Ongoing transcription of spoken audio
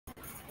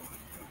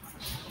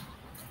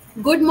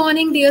Good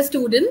morning dear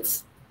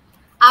students.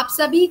 आप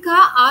सभी का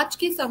आज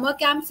के समर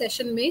कैंप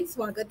सेशन में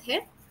स्वागत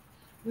है।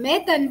 मैं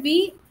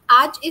तन्वी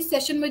आज इस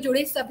सेशन में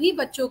जुड़े सभी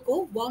बच्चों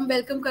को वार्म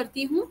वेलकम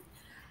करती हूँ।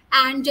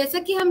 एंड जैसा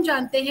कि हम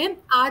जानते हैं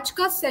आज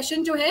का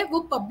सेशन जो है वो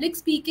पब्लिक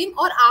स्पीकिंग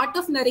और आर्ट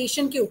ऑफ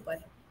नरेशन के ऊपर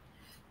है।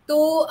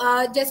 तो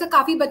जैसा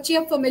काफ़ी बच्चे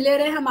अब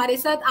फेमिलियर हैं हमारे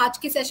साथ, आज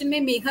के सेशन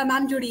में मेघा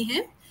मैम जुड़ी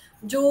हैं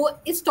जो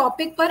इस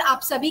टॉपिक पर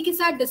आप सभी के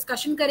साथ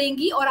डिस्कशन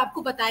करेंगी और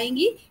आपको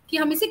बताएंगी कि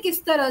हम इसे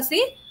किस तरह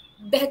से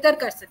बेहतर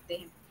कर सकते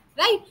हैं।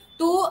 राइट,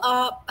 तो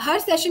हर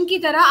सेशन की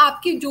तरह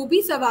आपके जो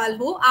भी सवाल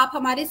हो आप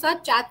हमारे साथ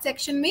चैट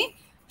सेक्शन में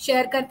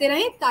शेयर करते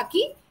रहें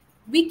ताकि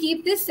we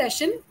keep this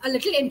session a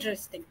little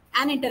interesting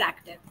and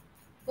interactive.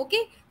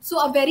 Okay,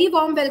 so a very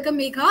warm welcome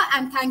Megha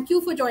and thank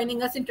you for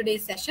joining us in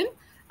today's session.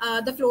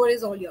 The floor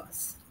is all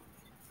yours.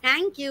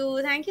 Thank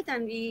you,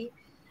 Tanvi.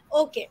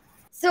 Okay,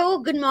 so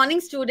good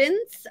morning,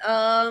 students.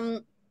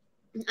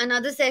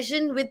 Another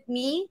session with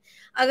me.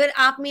 अगर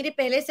आप मेरे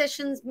पहले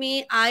sessions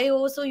में आए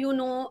हो, so you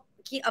know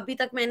कि अभी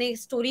तक मैंने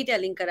स्टोरी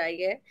टेलिंग कराई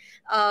है।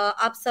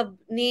 आप सब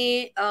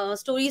ने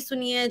स्टोरी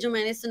सुनी है जो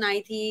मैंने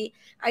सुनाई थी।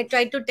 I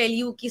try to tell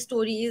you कि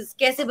स्टोरीज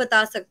कैसे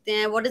बता सकते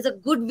हैं, what is a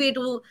good way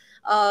to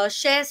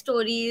share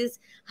stories,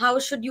 how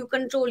should you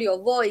control your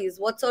voice,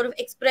 what sort of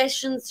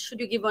expressions should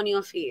you give on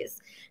your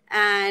face,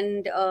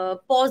 and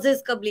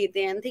pauses kab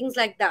lete hain, and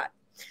things like that.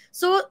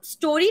 So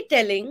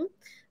storytelling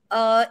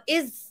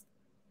is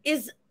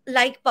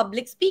like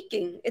public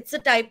speaking. It's a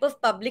type of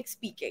public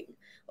speaking.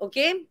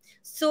 Okay,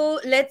 so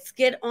let's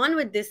get on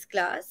with this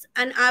class,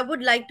 and I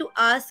would like to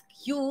ask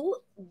you,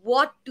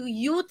 what do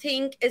you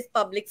think is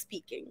public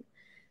speaking?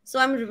 So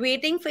I'm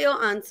waiting for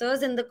your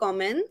answers in the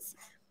comments.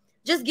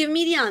 Just give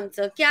me the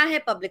answer. Kya hai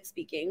public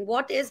speaking?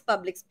 What is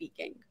public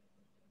speaking?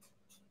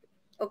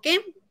 Okay,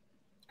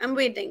 I'm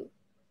waiting.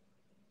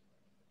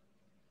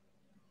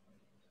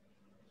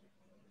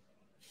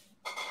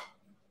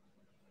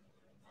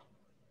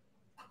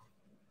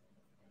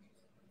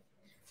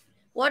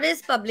 What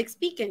is public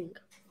speaking?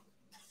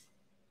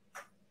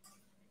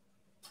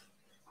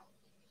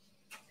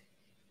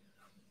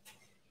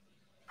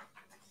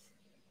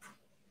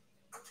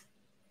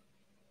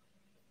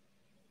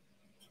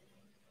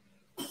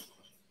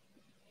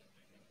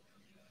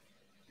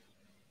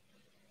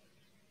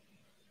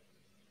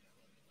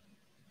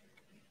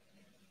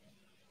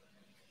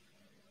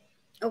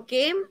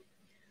 Okay,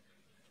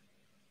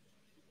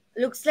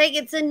 looks like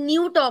it's a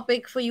new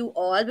topic for you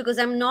all because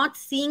I'm not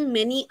seeing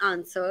many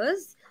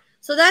answers,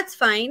 so that's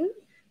fine.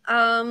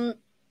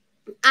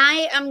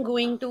 I am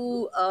going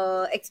to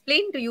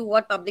explain to you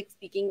what public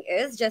speaking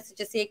is.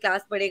 जैसे ये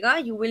class बढ़ेगा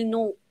you will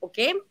know.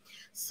 Okay,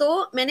 so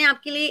मैंने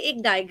आपके लिए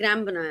एक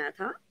diagram बनाया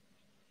था.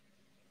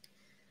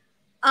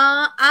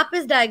 आप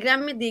इस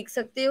diagram में देख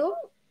सकते हो.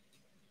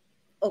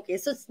 Okay,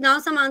 so now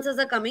some answers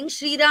are coming.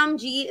 Shriram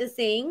Ji is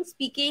saying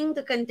speaking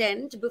the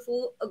content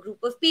before a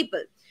group of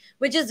people,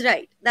 which is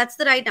right. That's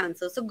the right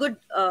answer. So good,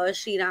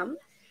 Shriram.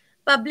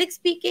 Public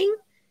speaking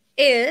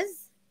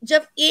is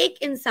jab ek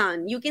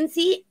insan, you can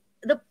see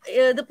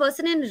the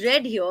person in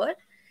red here,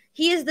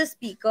 he is the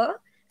speaker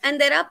and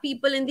there are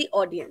people in the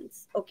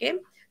audience. Okay,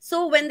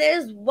 so when there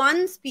is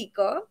one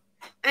speaker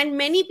and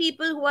many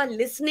people who are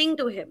listening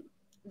to him,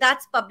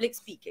 that's public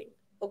speaking.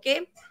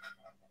 Okay,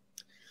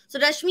 so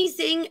Rashmi is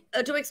saying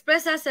to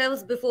express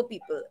ourselves before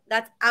people.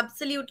 That's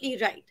absolutely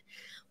right.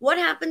 What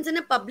happens in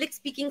a public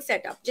speaking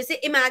setup? Just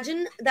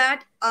imagine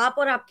that aap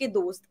aur aapke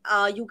dost,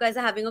 you guys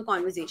are having a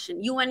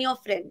conversation, you and your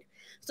friend.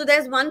 So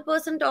there's one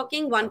person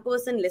talking, one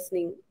person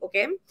listening,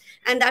 okay?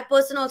 And that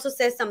person also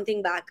says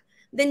something back.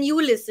 Then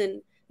you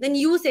listen, then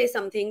you say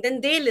something, then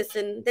they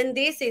listen, then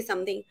they say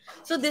something.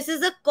 So this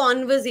is a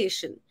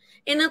conversation.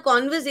 In a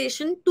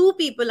conversation, two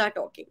people are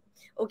talking,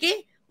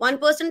 okay? One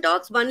person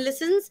talks, one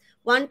listens,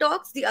 one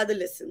talks, the other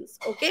listens.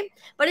 Okay.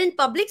 But in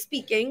public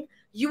speaking,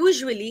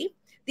 usually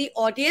the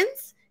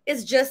audience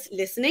is just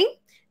listening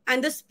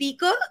and the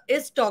speaker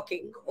is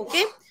talking.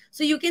 Okay.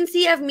 So you can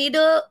see I've made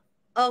a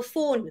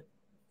phone,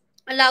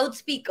 a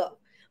loudspeaker.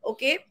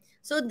 Okay.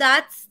 So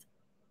that's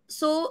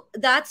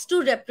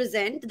to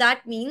represent,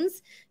 that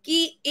means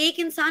कि एक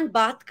इंसान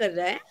बात कर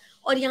रहा है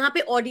और यहाँ पे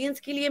ऑडियंस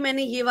के लिए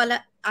मैंने ये वाला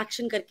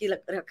एक्शन करके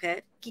रखा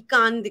है कि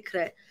कान दिख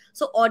रहा है,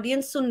 so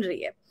ऑडियंस सुन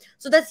रही है.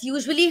 So that's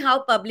usually how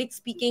public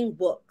speaking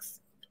works.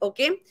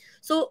 Okay,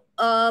 so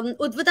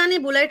Udvita ने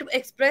बोला है to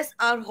express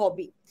our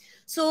hobby.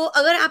 So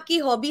अगर आपकी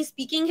हॉबी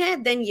स्पीकिंग है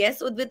then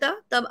yes उद्विता,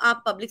 तब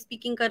आप पब्लिक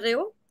स्पीकिंग कर रहे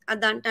हो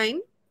at that time.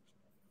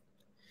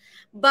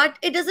 But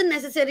it doesn't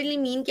necessarily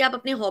mean कि आप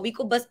अपने हॉबी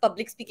को बस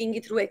पब्लिक स्पीकिंग के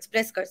थ्रू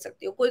एक्सप्रेस कर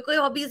सकते हो. कोई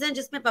हॉबीज हैं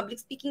जिसमें पब्लिक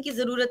स्पीकिंग की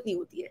जरूरत नहीं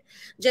होती है,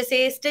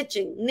 जैसे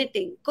स्टिचिंग,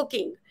 निटिंग,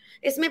 कुकिंग.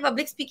 इसमें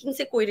पब्लिक स्पीकिंग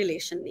से कोई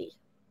रिलेशन नहीं.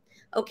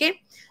 Okay,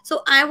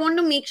 so I want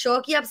to make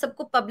sure कि आप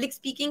सबको पब्लिक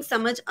स्पीकिंग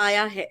समझ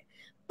आया है.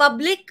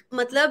 पब्लिक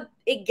मतलब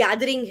एक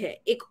गैदरिंग है,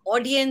 एक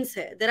ऑडियंस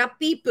है, there are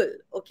people.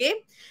 Okay,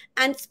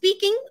 and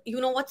speaking, you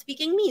know what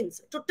speaking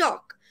means, to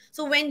talk.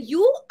 So when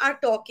you are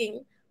talking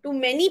to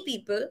many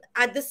people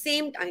at the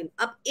same time,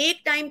 आप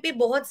एक टाइम पे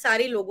बहुत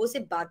सारे लोगों से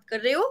बात कर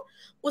रहे हो,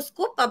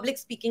 उसको पब्लिक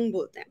स्पीकिंग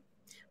बोलते हैं.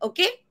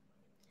 Okay,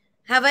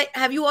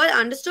 Have you all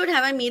understood?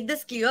 Have I made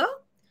this clear?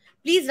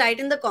 Please write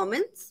in the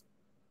comments.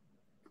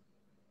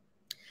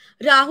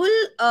 Rahul,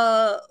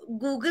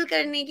 Google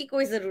करने की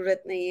कोई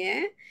ज़रूरत नहीं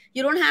है.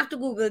 You don't have to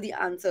Google the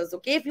answers,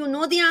 okay? If you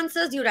know the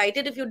answers, you write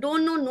it. If you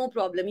don't know, no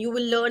problem. You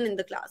will learn in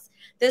the class.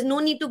 There's no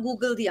need to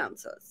Google the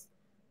answers.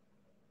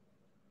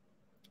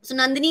 So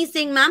Nandini is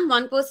saying, ma'am,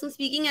 one person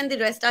speaking and the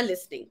rest are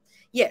listening.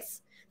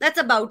 Yes, that's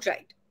about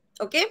right.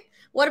 Okay.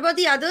 What about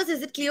the others?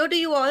 Is it clear to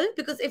you all?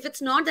 Because if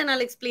it's not, then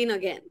I'll explain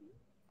again.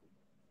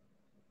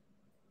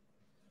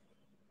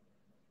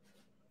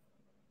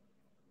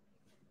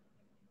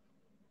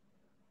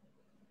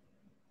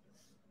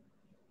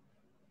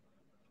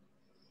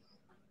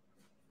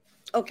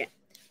 Okay.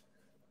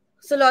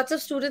 So lots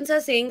of students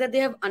are saying that they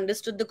have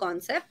understood the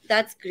concept.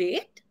 That's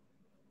great.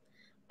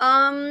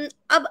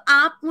 अब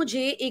आप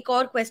मुझे एक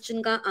और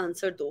question का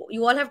answer दो.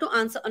 You all have to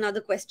answer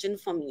another question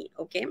for me,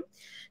 okay?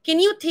 Can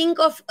you think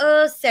of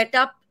a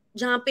setup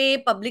जहाँ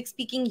पे public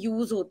speaking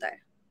use होता है?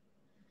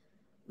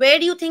 Where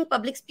do you think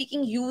public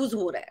speaking use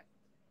हो रहा है?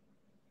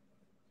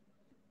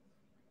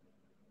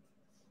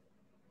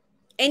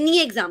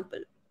 Any example?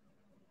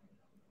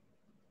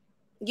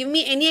 Give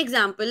me any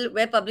example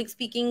where public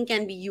speaking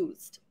can be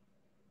used.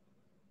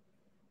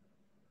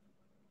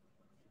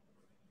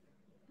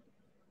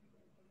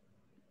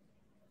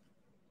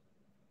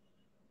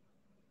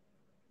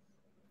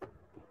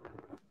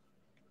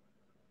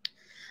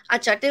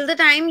 Acha, till the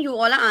time you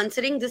all are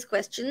answering this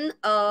question,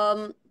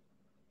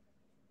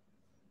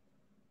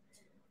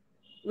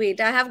 wait,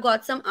 I have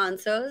got some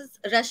answers.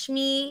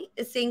 Rashmi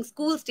is saying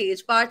school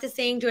stage. Parth is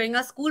saying during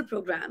our school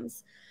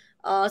programs.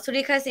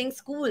 Surekha is saying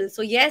school.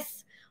 So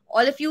yes,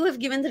 all of you have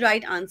given the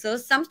right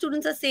answers. Some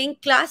students are saying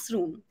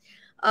classroom.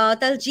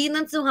 Taljeen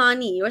and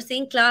Suhani, you're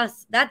saying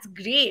class. That's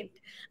great.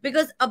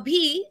 Because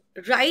abhi,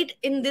 right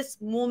in this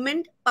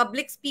moment,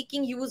 public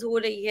speaking use ho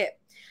rahi hai.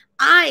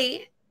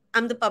 I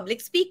am the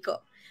public speaker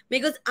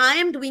because I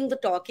am doing the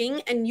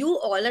talking and you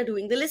all are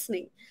doing the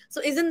listening.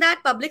 So isn't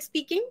that public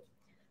speaking?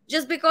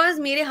 Just because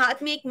मेरे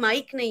हाथ में एक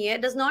mic नहीं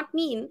है does not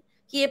mean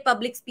कि ये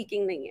public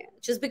speaking नहीं है.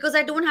 Just because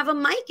I don't have a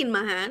mic in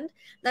my hand,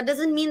 that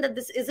doesn't mean that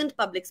this isn't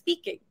public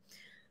speaking.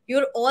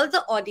 You're all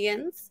the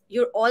audience,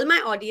 you're all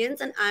my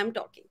audience, and I'm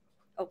talking.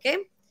 Okay?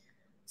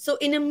 So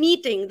in a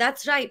meeting,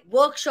 that's right,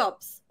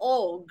 workshops,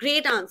 oh,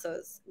 great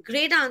answers.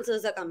 Great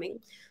answers are coming.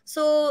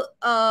 So,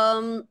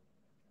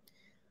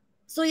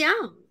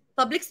 yeah,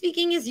 public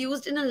speaking is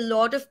used in a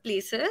lot of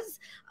places.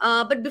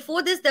 But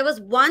before this, there was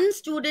one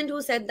student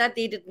who said that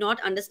they did not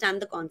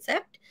understand the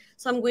concept.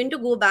 So I'm going to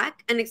go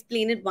back and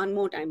explain it one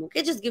more time.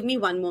 Okay, just give me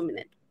 1 more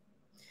minute.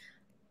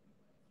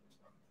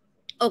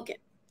 Okay,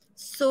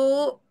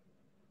 so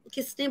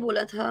किसने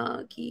बोला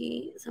था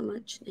कि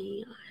समझ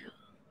नहीं आया?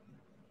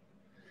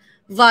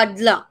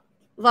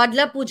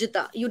 Vadla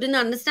Pujita, you didn't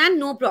understand?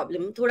 No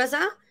problem. थोड़ा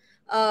सा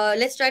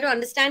let's try to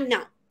understand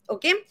now.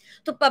 Okay,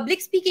 तो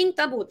public speaking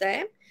तब होता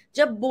है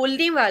जब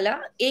बोलने वाला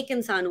एक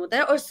इंसान होता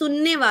है और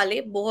सुनने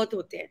वाले बहुत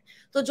होते हैं.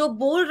 तो जो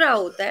बोल रहा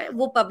होता है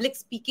वो public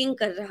speaking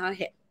कर रहा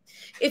है.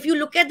 If you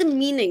look at the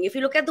meaning, if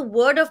you look at the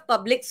word of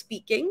public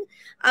speaking,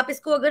 आप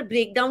इसको अगर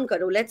break down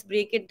करो, let's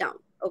break it down.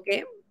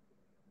 Okay,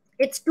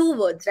 it's 2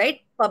 words,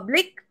 right?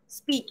 Public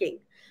speaking.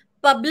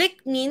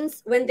 Public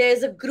means when there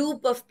is a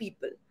group of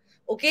people.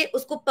 Okay,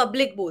 उसको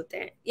public बोलते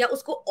हैं या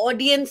उसको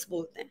audience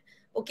बोलते हैं.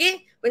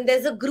 Okay, when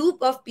there's a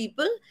group of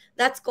people,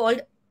 that's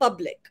called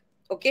public.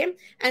 Okay,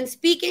 and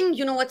speaking,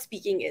 you know what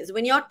speaking is,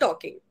 when you're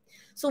talking.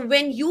 So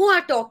when you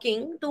are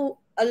talking to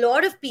a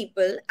lot of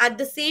people at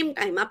the same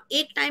time, आप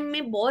एक time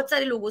में बहुत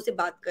सारे लोगों से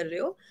बात कर रहे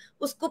हो,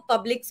 उसको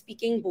public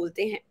speaking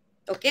बोलते हैं.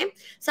 Okay,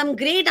 some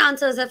great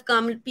answers have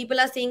come. People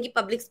are saying कि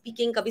public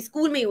speaking कभी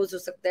school में use हो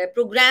सकता है,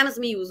 programs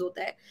में use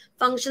होता है,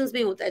 functions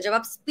में होता है, जब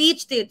आप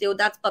speech देते हो,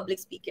 that's public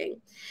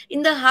speaking.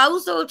 In the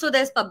house also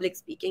there's public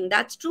speaking.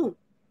 That's true.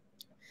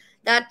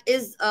 That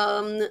is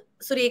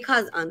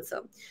Surekha's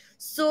answer.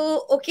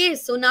 So, okay,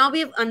 so now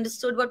we've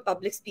understood what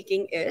public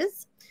speaking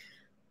is.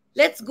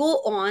 Let's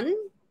go on.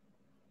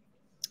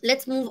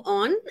 Let's move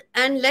on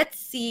and let's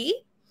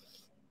see.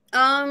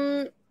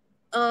 This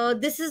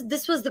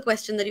was the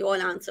question that you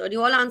all answered.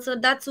 You all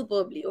answered that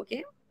superbly,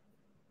 okay?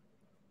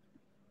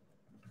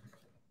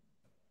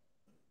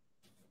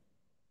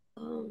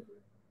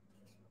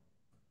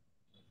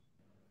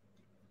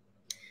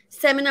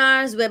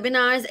 Seminars,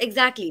 webinars,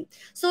 exactly.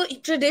 So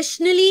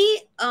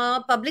traditionally,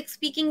 public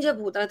speaking jab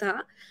hota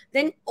tha,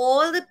 then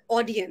all the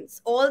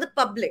audience, all the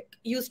public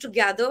used to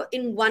gather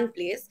in one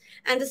place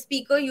and the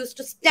speaker used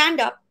to stand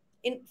up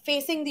in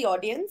facing the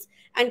audience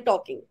and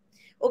talking.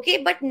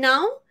 Okay, but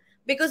now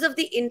because of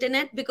the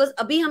internet, because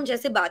abhi hum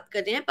jaise baat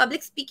kar rahe hain,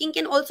 public speaking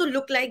can also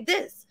look like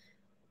this.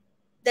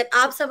 That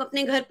आप सब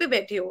अपने घर पे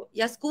बैठे हो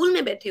या school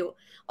में बैठे हो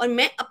और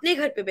मैं अपने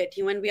घर पे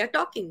बैठी हूँ and we are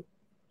talking.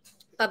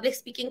 Public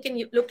speaking can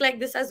look like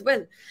this as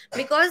well,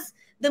 because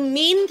the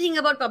main thing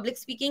about public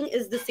speaking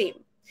is the same,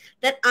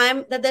 that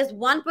there's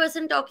one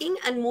person talking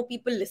and more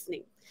people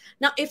listening.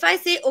 Now if I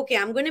say, okay,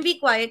 I'm going to be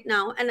quiet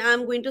now and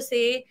I'm going to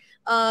say,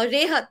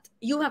 Rehat,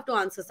 you have to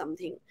answer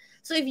something.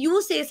 So if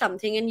you say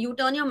something and you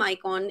turn your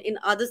mic on in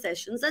other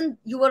sessions, and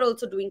you are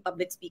also doing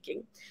public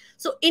speaking.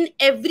 So in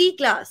every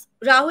class,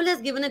 Rahul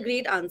has given a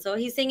great answer.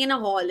 He's saying in a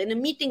hall, in a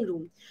meeting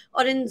room,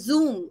 or in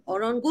Zoom,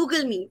 or on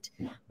Google Meet.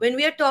 When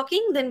we are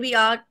talking, then we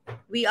are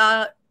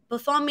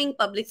performing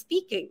public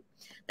speaking.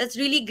 That's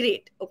really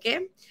great. Okay.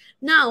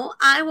 Now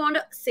I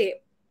want to say,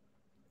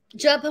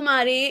 जब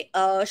हमारे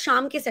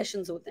शाम के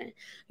sessions होते हैं,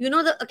 you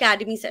know the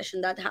academy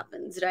session that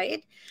happens,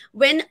 right,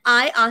 when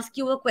I ask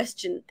you a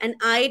question and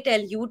I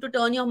tell you to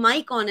turn your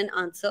mic on and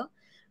answer,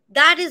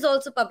 that is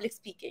also public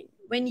speaking.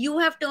 When you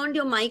have turned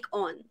your mic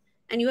on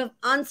and you have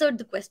answered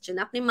the question,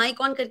 आपने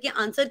mic on करके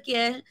answer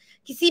किया है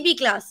किसी भी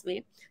class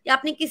में, या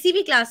आपने किसी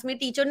भी क्लास में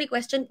टीचर ने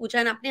क्वेश्चन पूछा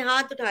है, आपने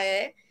हाथ उठाया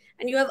है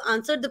and you have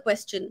answered the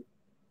question,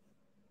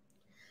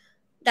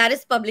 that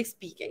is public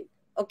speaking.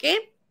 Okay.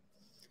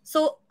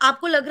 सो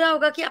आपको लग रहा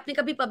होगा कि आपने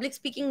कभी पब्लिक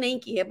स्पीकिंग नहीं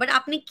की है, बट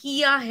आपने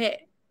किया है.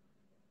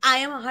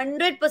 I am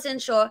 100%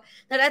 sure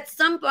that at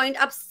some point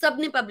आप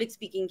सबने पब्लिक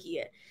स्पीकिंग की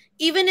है.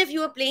 Even if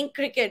you are playing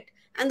cricket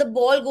and the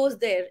ball goes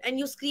there and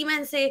you scream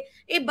and से,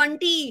 ए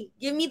Bunty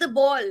give me the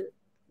ball,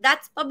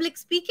 that's public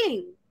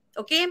speaking.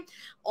 Okay.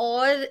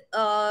 और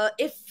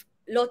if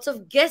lots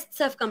of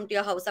guests have come to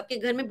your house, आपके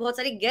घर में बहुत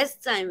सारे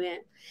guests आए हुए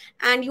हैं,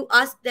 and you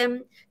ask them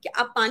कि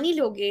आप पानी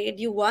लोगे,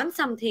 do you want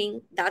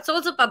something, that's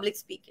also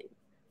public speaking.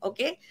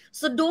 Okay.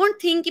 So don't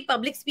think कि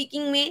पब्लिक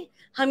स्पीकिंग में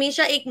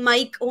हमेशा एक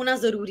माइक होना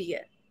जरूरी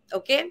है.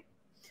 Okay.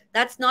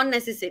 That's not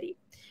necessary.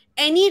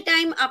 Any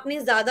time आपने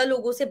ज्यादा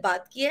लोगों से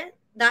बात की है,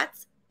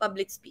 that's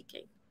public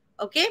speaking.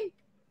 Okay.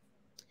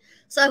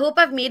 So I hope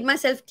I have made my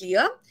self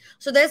clear.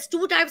 So there is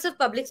two types of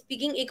public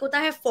speaking. एक होता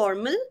है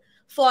फॉर्मल.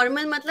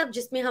 फॉर्मल मतलब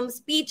जिसमें हम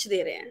स्पीच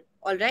दे रहे हैं,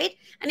 ऑल राइट.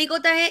 एंड एक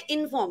होता है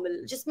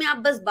इनफॉर्मल, जिसमें आप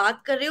बस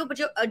बात कर रहे हो but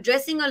you are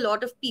addressing a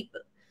lot of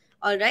people.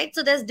 All right,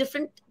 so there's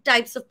different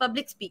types of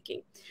public speaking.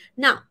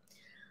 Now,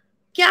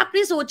 क्या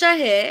आपने सोचा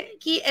है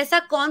कि ऐसा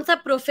कौन सा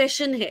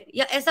प्रोफेशन है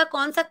या ऐसा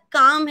कौन सा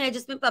काम है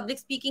जिसमें पब्लिक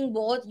स्पीकिंग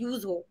बहुत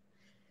यूज हो?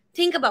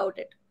 Think about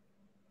it.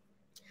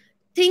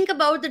 Think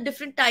about the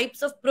different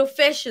types of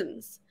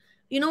professions.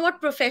 You know what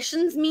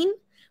professions mean?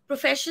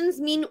 Professions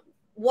mean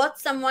what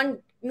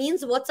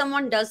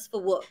someone does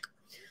for work.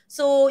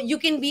 So you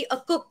can be a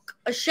cook,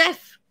 a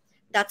chef,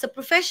 that's a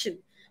profession.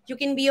 You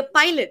can be a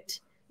pilot,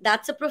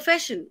 that's a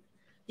profession.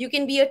 You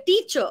can be a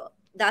teacher,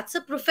 that's a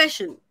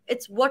profession.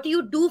 It's what you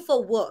do for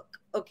work.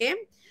 Okay.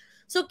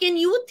 So can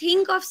you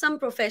think of some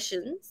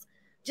professions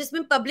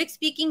जिसमें public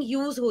speaking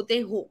use होते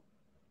हो?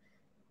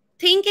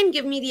 Think and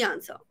give me the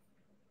answer.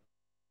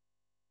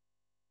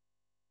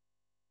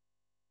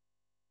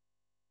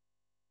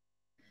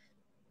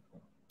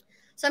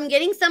 So I'm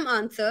getting some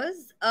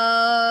answers.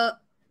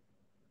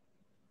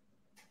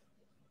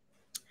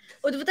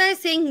 Udvita is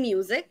saying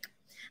music.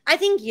 I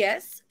think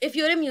yes, if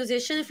you're a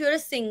musician, if you're a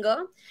singer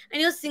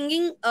and you're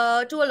singing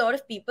to a lot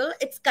of people,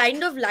 it's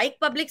kind of like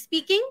public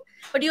speaking,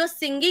 but you're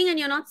singing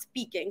and you're not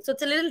speaking. So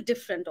it's a little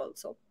different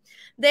also.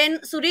 Then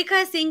Surekha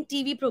is saying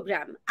TV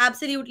program.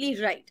 Absolutely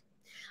right.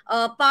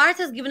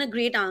 Parth has given a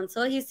great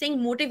answer. He's saying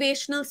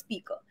motivational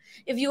speaker.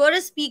 If you are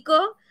a speaker,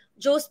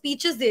 जो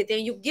speeches देते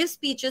हैं, you give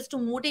speeches to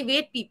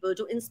motivate people,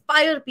 to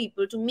inspire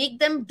people, to make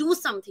them do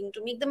something,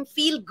 to make them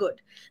feel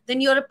good,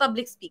 then you're a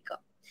public speaker.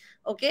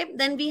 Okay,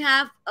 then we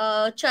have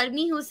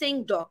Charmi who's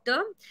saying doctor.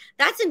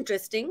 That's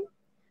interesting.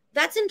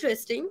 That's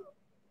interesting.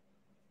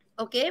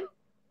 Okay.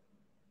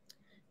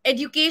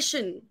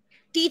 Education,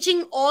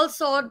 teaching all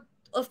sort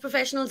of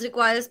professionals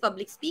requires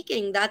public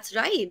speaking. That's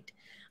right.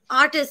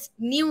 Artist,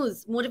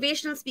 news,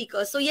 motivational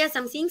speaker. So yes,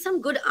 I'm seeing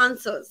some good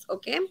answers.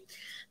 Okay.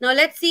 Now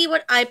let's see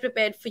what I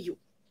prepared for you.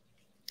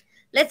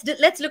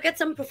 Let's look at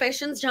some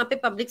professions जहाँ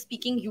पे public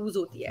speaking use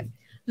होती है.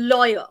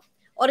 Lawyer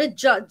or a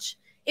judge.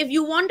 If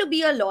you want to be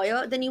a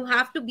lawyer, then you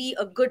have to be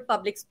a good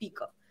public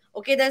speaker.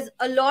 Okay, there's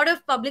a lot of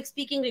public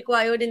speaking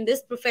required in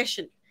this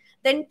profession.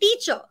 Then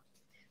teacher.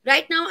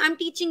 Right now, I'm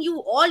teaching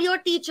you, all your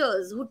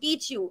teachers who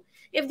teach you,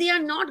 if they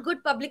are not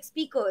good public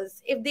speakers,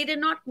 if they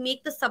did not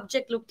make the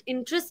subject look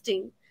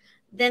interesting,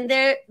 then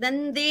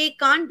they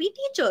can't be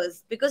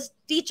teachers. Because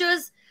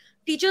teachers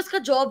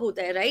का job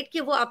होता है, right? कि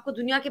वो आपको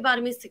दुनिया के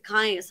बारे में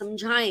सिखाएं,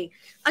 समझाएं,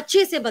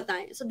 अच्छे से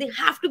बताएं. So they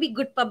have to be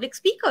good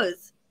public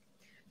speakers.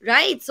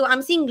 Right. So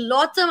I'm seeing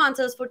lots of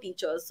answers for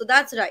teachers. So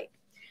that's right.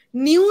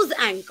 News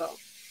anchor.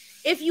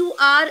 If you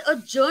are a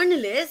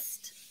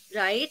journalist,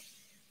 right,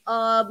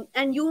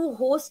 and you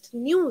host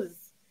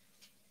news,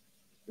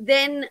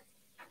 then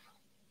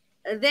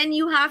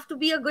you have to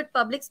be a good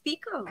public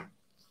speaker.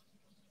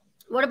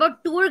 What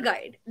about tour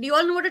guide? Do you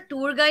all know what a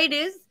tour guide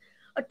is?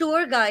 A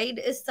tour guide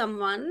is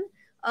someone,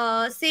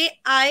 say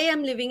I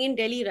am living in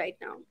Delhi right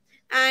now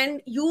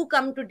and you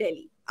come to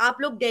Delhi. आप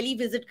लोग Delhi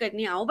visit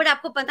करने आओ, but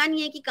आपको पता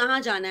नहीं है कि कहाँ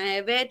जाना है,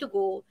 वेयर टू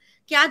गो,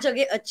 क्या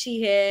जगह अच्छी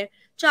है,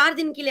 4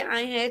 दिन के लिए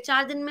आए हैं,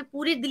 4 दिन में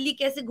पूरी दिल्ली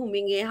कैसे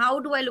घूमेंगे, how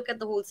do I look at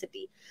the whole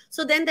city.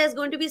 So then there is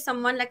going to be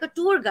someone like a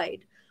tour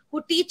guide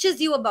who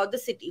teaches you about the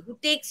city, who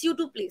takes you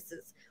to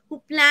places,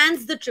 who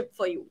plans the trip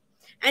for you.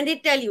 And they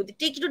tell you, they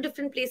take you to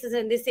different places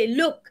and they say,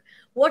 look,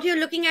 what you're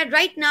looking at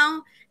right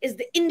now is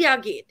the India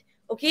Gate.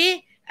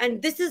 Okay,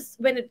 and this is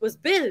when it was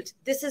built,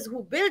 this is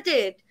who built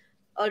it.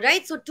 All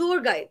right, so tour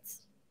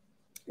guides.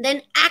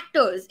 Then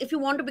actors, if you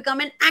want to become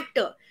an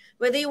actor,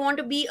 whether you want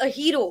to be a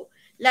hero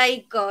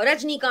like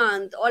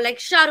Rajnikant or like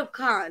Shah Rukh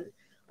Khan,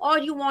 or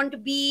you want to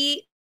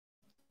be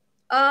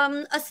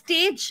a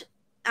stage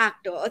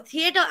actor, a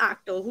theater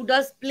actor who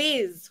does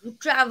plays, who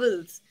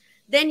travels,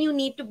 then you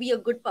need to be a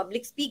good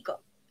public speaker.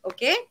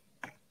 Okay,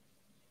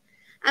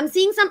 I'm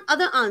seeing some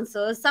other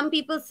answers. Some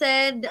people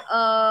said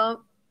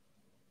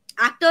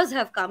actors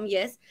have come.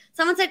 Yes,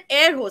 someone said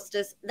air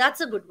hostess.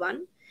 That's a good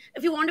one.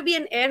 If you want to be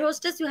an air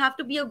hostess, you have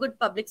to be a good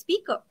public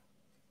speaker.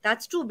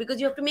 That's true, because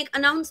you have to make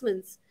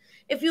announcements.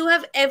 If you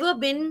have ever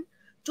been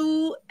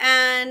to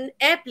an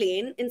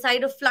airplane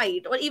inside a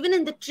flight, or even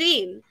in the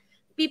train,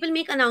 people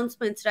make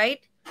announcements, right?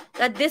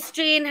 That this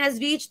train has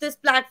reached this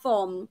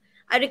platform.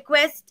 I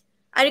request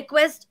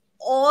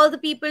all the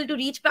people to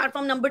reach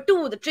platform number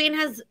 2. The train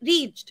has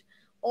reached.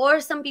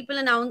 Or some people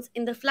announce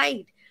in the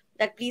flight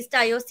that please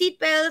tie your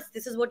seatbelts.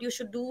 This is what you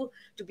should do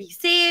to be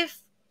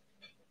safe.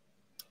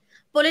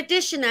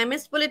 Politician, I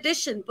missed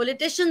politician.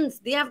 Politicians,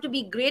 they have to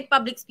be great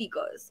public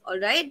speakers. All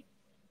right.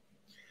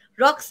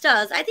 Rock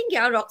stars, I think,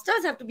 yeah, rock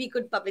stars have to be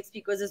good public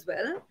speakers as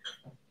well.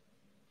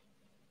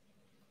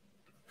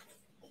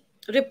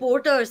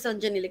 Reporter,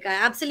 Sanjay ne likha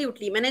hai.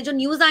 Absolutely. मैंने जो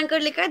news anchor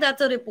लिखा है,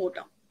 that's a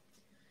reporter.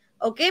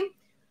 Okay.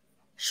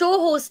 Show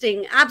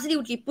hosting,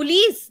 absolutely.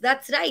 Police,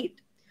 that's right.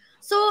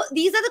 So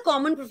these are the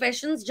common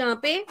professions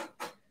जहाँ पे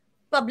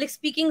public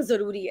speaking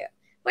जरूरी है.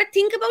 But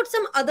think about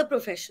some other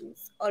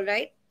professions. All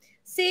right.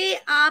 Say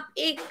आप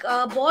एक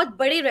बहुत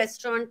बड़े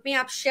रेस्टोरेंट में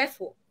आप शेफ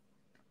हो.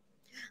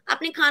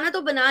 आपने खाना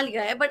तो बना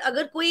लिया है, बट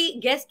अगर कोई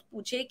गेस्ट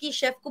पूछे कि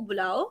शेफ को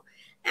बुलाओ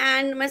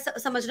एंड मैं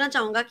समझना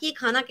चाहूंगा कि ये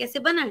खाना कैसे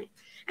बना है,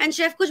 एंड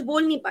शेफ कुछ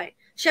बोल नहीं पाए,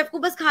 शेफ को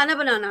बस खाना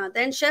बनाना आता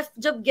है, एंड शेफ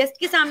जब गेस्ट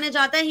के सामने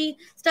जाता है, he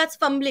starts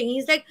fumbling, he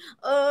is like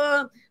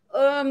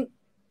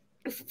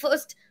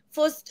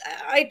first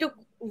I took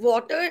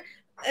water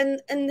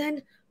and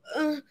then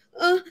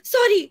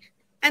sorry,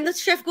 and the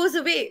chef goes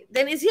away.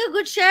 Then is he a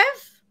good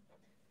chef?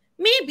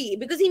 Maybe,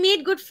 because he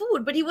made good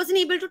food, but he wasn't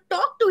able to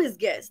talk to his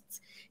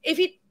guests. If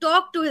he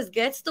talked to his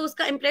guests, तो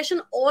उसका impression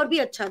और भी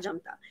अच्छा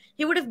जमता.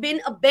 He would have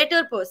been a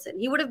better person.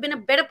 He would have been a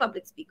better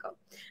public speaker,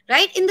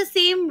 right? In the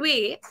same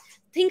way,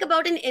 think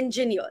about an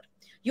engineer.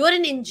 You're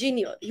an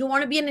engineer. You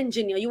want to be an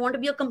engineer. You want to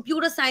be a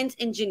computer science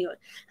engineer.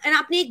 And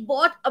आपने एक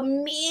बहुत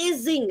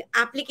amazing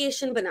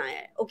application बनाया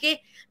है,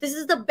 okay? This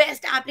is the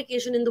best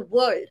application in the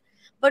world.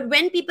 But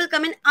when people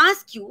come and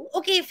ask you,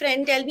 okay,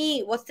 friend, tell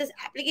me, what's this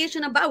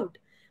application about?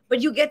 But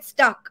you get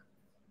stuck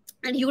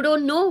and you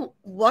don't know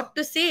what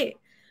to say.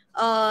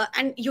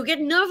 And you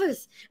get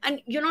nervous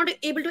and you're not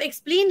able to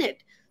explain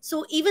it.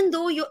 So even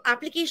though your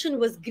application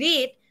was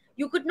great,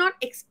 you could not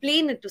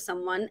explain it to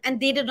someone, and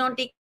they did not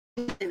take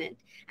in it.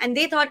 And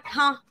they thought,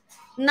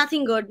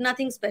 nothing good,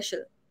 nothing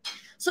special.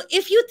 So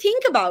if you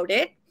think about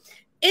it,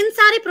 in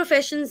सारे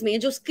professions में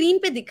जो screen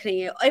पे दिख रही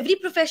है, every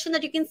profession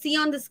that you can see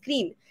on the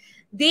screen,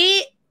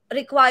 they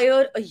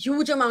require a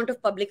huge amount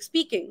of public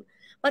speaking.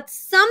 But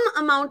some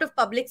amount of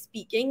public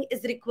speaking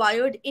is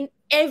required in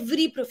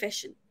every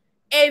profession.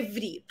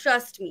 Every,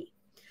 trust me.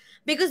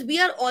 Because we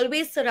are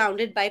always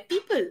surrounded by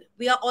people.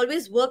 We are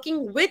always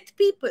working with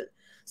people.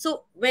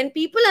 So when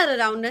people are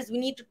around us, we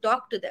need to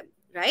talk to them,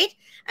 right?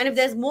 And if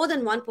there's more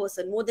than one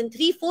person, more than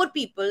 3-4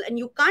 people, and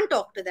you can't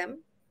talk to them,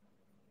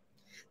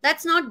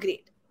 that's not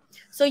great.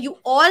 So you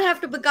all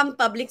have to become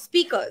public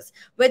speakers.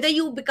 Whether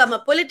you become a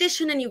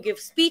politician and you give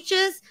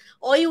speeches,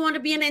 or you want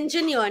to be an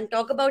engineer and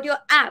talk about your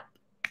app,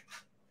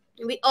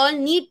 we all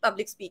need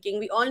public speaking.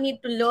 We all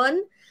need to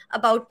learn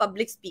about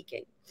public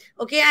speaking.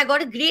 Okay, I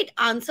got a great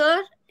answer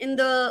in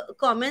the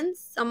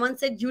comments. Someone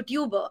said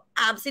YouTuber.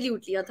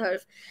 Absolutely,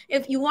 Atharv.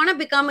 If you want to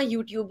become a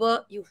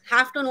YouTuber, you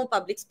have to know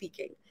public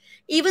speaking.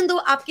 Even though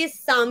आपके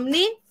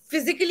सामने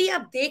physically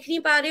आप देख नहीं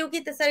पा रहे हो कि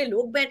इतने सारे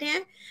लोग बैठे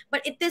हैं,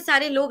 but इतने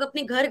सारे लोग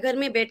अपने घर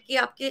में बैठ के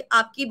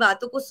आपकी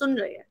बातों को सुन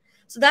रहे हैं.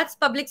 So that's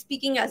public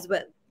speaking as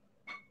well.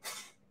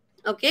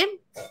 Okay.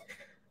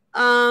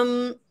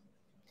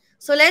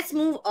 So let's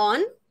move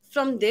on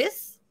from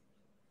this.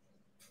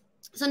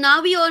 So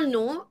now we all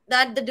know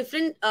that the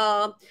different,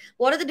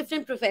 what are the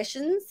different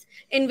professions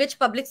in which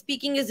public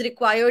speaking is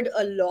required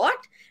a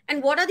lot,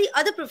 and what are the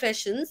other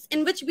professions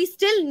in which we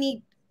still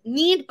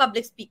need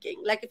public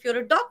speaking. Like if you're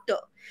a doctor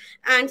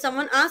and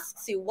someone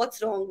asks you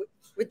what's wrong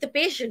with the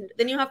patient,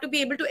 then you have to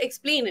be able to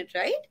explain it,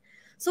 right?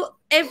 So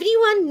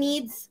everyone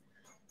needs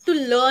to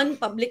learn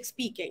public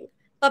speaking.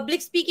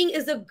 Public speaking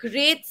is a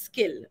great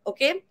skill,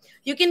 okay?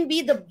 You can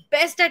be the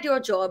best at your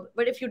job,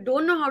 but if you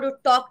don't know how to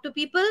talk to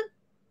people,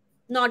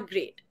 not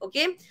great,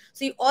 okay?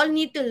 So you all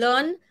need to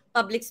learn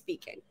public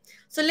speaking.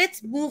 So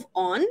let's move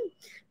on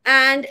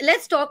and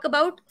let's talk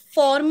about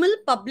formal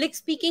public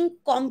speaking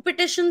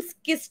competitions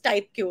किस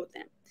type के होते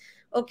हैं,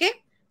 okay?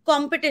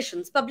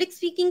 Competitions, public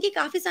speaking के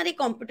काफी सारे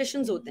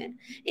competitions होते हैं.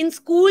 In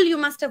school, you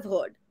must have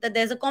heard that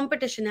there's a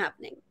competition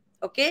happening,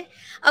 okay?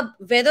 अब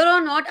whether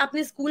or not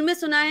आपने school में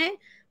सुना है,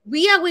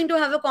 we are going to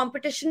have a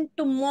competition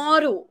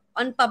tomorrow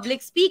on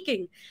public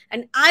speaking,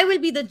 and I will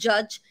be the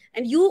judge,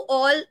 and you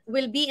all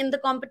will be in the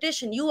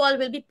competition. You all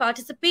will be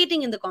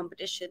participating in the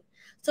competition.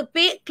 So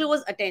pay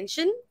close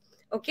attention,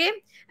 okay?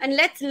 And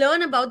let's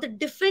learn about the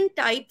different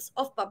types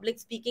of public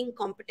speaking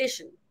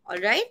competition, all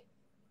right?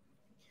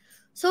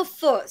 So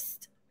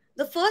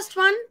the first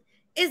one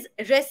is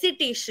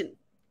recitation.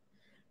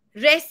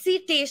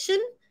 Recitation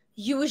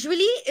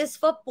usually is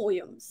for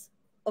poems,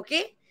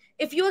 okay?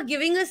 If you are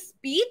giving a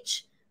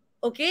speech,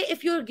 okay,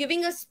 if you're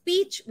giving a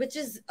speech which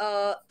is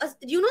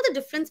you know the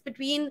difference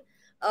between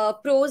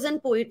prose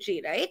and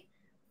poetry, right?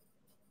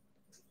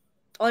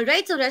 All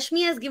right, so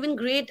Rashmi has given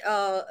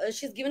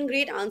she's given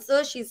great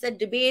answers. She said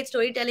debate,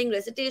 storytelling,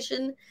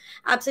 recitation.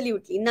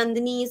 Absolutely.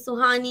 Nandini,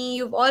 Suhani,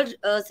 you've all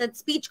said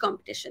speech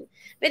competition.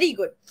 Very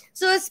good.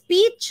 So a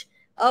speech,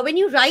 when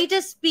you write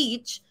a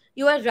speech,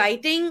 you are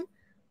writing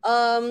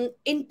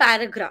in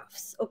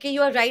paragraphs. Okay,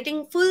 you are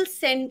writing full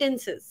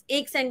sentences.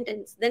 Ek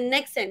sentence, then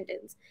next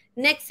sentence,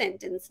 next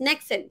sentence,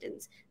 next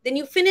sentence. Then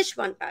you finish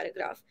one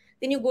paragraph.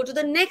 Then you go to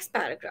the next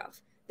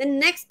paragraph, then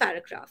next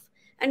paragraph.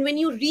 And when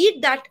you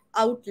read that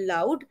out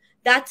loud,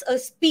 that's a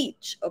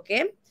speech,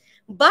 okay?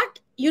 But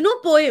you know,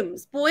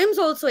 poems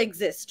also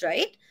exist,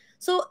 right?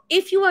 So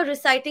if you are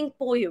reciting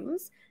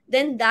poems,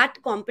 then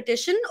that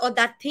competition or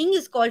that thing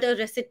is called a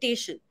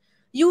recitation.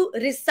 You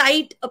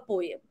recite a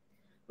poem.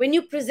 When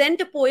you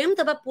present a poem,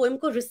 तब आप poem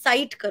को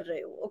recite कर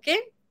रहे हो, okay?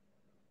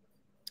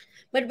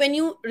 But when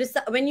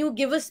you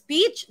give a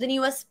speech, then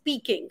you are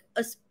speaking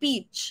a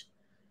speech.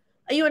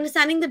 Are you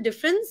understanding the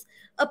difference?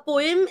 A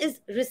poem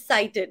is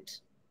recited.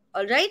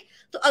 All right.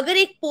 तो अगर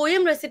एक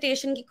poem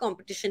recitation की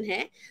competition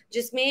है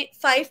जिसमें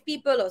 5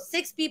 people or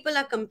 6 people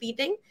are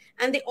competing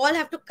and they all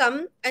have to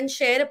come and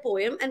share a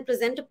poem and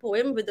present a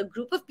poem with a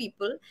group of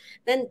people,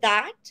 then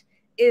that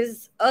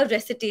is a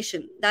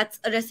recitation. That's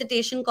a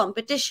recitation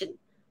competition.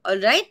 All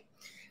right.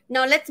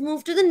 Now let's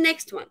move to the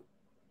next one.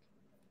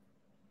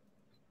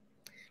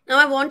 Now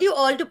I want you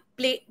all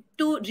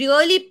to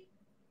really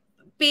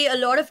pay a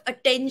lot of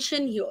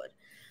attention here.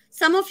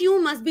 Some of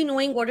you must be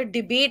knowing what a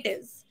debate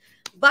is.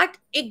 But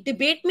एक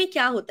debate में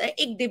क्या होता है,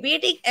 एक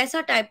debate एक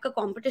ऐसा type का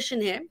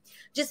competition है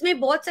जिसमें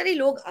बहुत सारे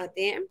लोग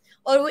आते हैं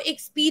और वो एक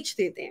स्पीच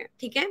देते हैं,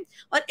 ठीक है?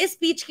 और इस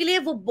स्पीच के लिए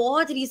वो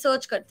बहुत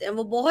रिसर्च करते हैं,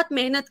 वो बहुत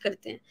मेहनत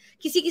करते हैं.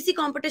 किसी किसी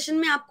कंपटीशन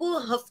में आपको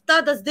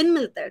हफ्ता 10 दिन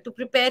मिलता है to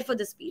prepare for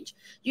the speech.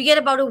 You get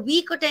about a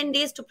week और 10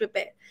 days to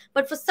prepare.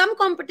 But for some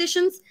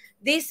competitions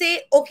दे से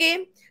okay,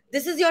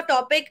 this is your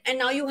topic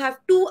and now you have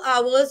 2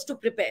 hours to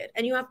prepare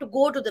and you have to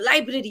go to the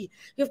library,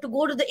 you have to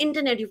go to the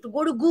internet, you have to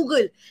go to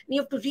Google, and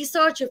you have to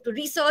research, you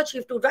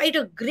have to write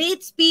a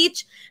great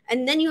speech,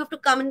 and then you have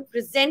to come and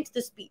present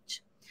the speech.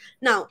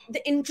 Now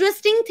the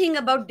interesting thing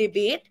about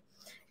debate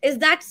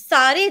is that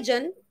सारे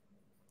जन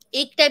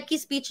एक type की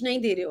speech नहीं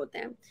दे रहे होते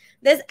हैं.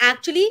 There's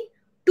actually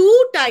 2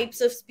 types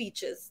of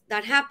speeches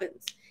that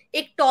happens.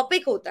 एक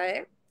topic होता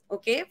है,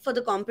 okay, for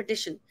the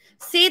competition.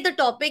 Say the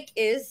topic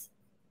is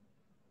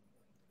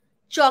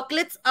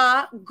chocolates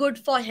are good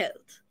for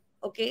health.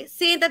 Okay,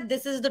 say that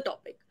this is the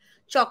topic.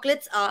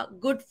 Chocolates are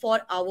good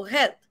for our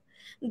health.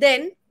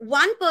 Then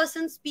one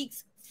person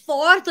speaks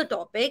for the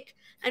topic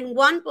and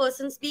one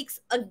person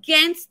speaks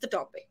against the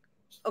topic.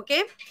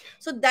 Okay,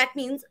 so that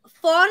means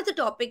for the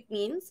topic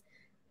means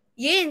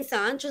ये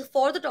इंसान जो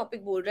for the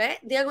topic बोल रहा है,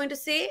 they are going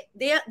to say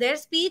their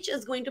speech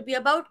is going to be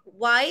about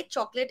why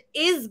chocolate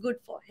is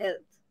good for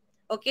health.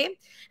 Okay,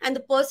 and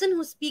the person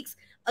who speaks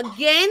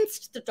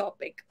against the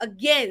topic,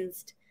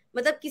 against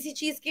मतलब किसी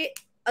चीज के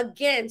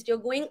against, you're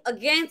going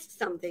against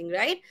something,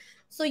 right?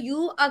 So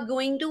you are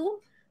going to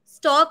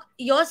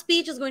your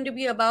speech is going to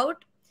be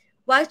about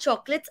why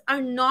chocolates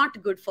are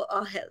not good for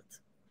our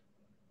health.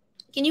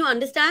 Can you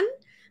understand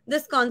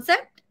this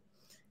concept?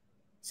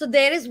 So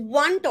there is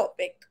one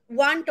topic.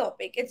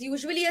 It's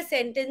usually a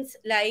sentence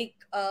like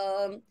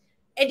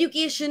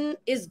education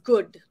is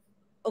good,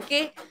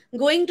 okay?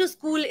 Going to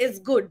school is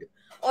good,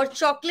 or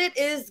chocolate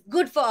is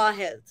good for our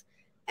health.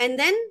 And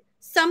then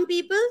some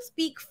people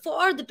speak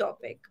for the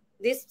topic.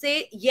 They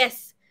say,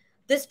 yes,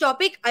 this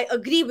topic, I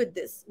agree with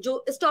this.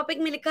 जो इस topic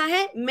में लिखा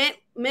है,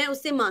 मैं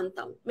उसे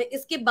मानता हूँ, मैं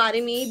इसके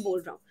बारे में ही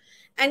बोल रहा हूँ.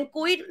 And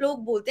कोई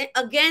लोग बोलते हैं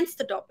against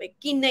the topic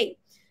कि नहीं,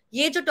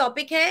 ये जो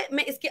topic है,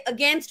 मैं इसके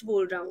against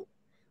बोल रहा हूँ.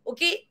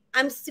 Okay,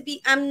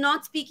 I'm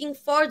not speaking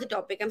for the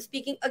topic, I'm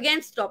speaking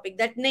against topic.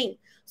 That नहीं,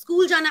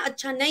 school जाना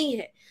अच्छा नहीं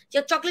है,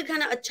 या chocolate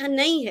खाना अच्छा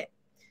नहीं है.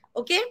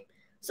 Okay,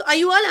 so are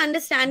you all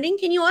understanding?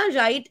 Can you all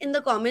write in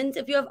the comments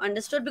if you have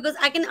understood, because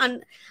I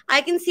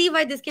can see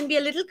why this can be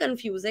a little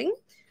confusing.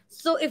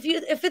 So if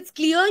it's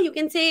clear, you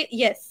can say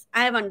yes,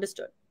 I have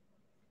understood.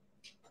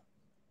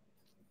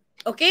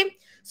 Okay,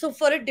 so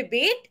for a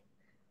debate,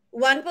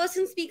 one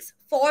person speaks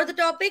for the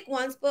topic,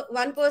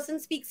 one person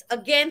speaks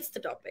against the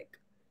topic.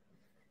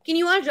 Can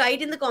you all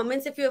write in the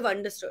comments if you have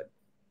understood?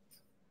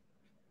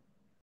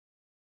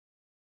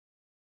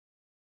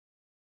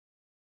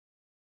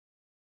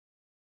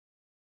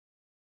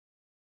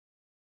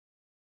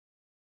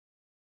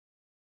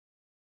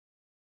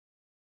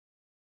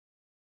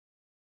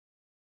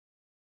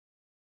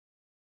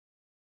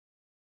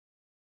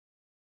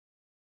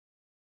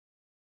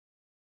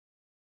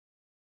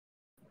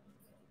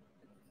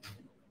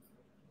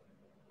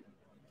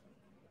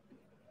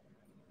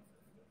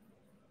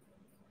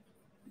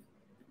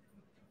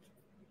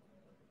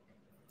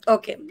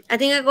 Okay, I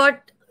think I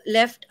got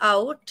left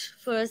out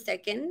for a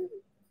second.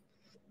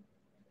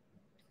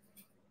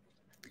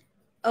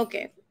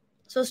 Okay,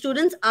 so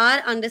students are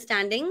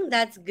understanding.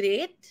 That's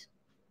great.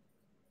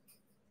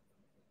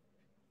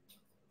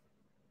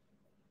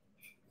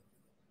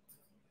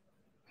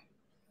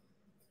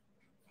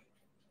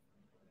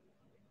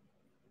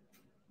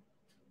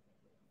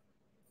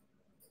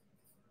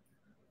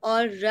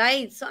 All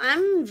right, so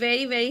I'm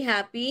very, very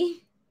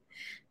happy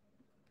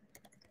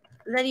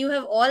that you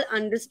have all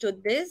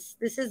understood this.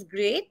 This is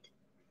great.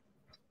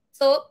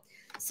 So,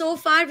 so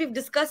far we've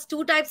discussed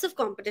two types of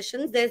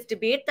competitions. There's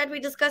debate that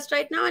we discussed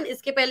right now, and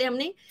इसके पहले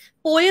हमने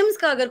poems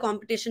का अगर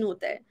competition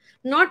होता है,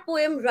 not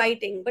poem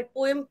writing, but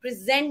poem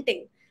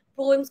presenting,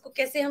 poems को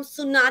कैसे हम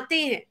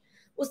सुनाते हैं,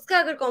 उसका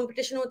अगर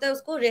competition होता है,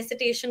 उसको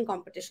recitation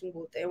competition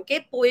बोलते हैं, okay?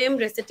 Poem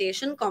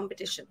recitation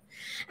competition.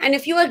 And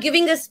if you are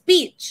giving a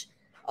speech,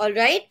 all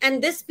right,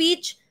 and this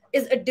speech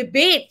is a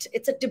debate,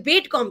 it's a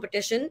debate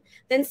competition,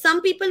 then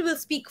some people will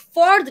speak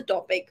for the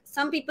topic,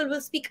 some people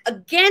will speak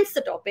against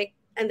the topic,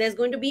 and there's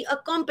going to be a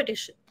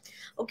competition.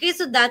 Okay,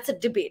 so that's a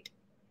debate.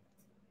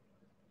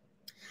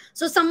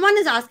 So someone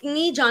is asking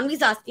me, Janvi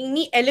is asking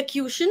me,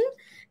 elocution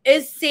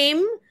is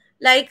same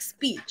like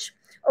speech.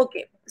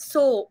 Okay,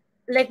 so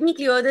let me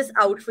clear this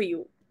out for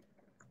you.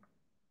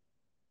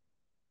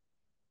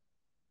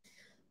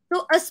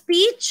 So a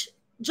speech,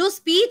 जो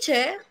speech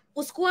है,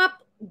 उसको आप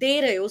दे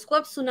रहे हो, उसको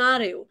आप सुना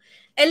रहे हो.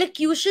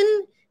 Elocution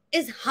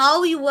is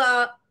how you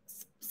are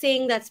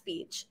saying that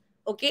speech.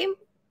 Okay.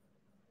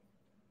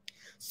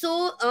 सो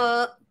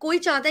कोई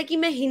चाहता है कि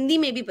मैं हिंदी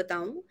में भी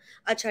बताऊं.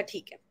 अच्छा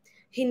ठीक है,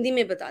 हिंदी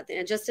में बताते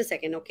हैं. Just a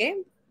second. Okay,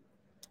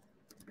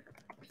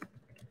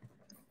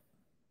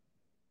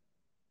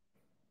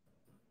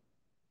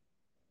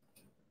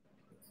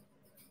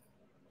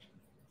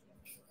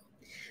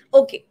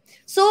 okay.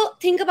 So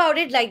think about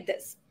it like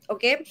this.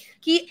 Okay,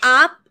 कि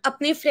आप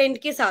अपने फ्रेंड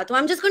के साथ, I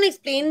am just going to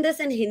explain this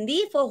in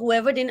Hindi for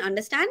whoever didn't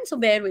understand, so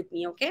bear with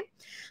me. Okay,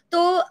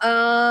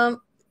 तो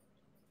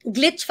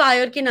ग्लिच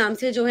फायर के नाम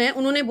से जो है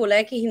उन्होंने बोला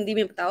है कि हिंदी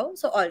में बताओ.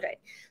 So all right.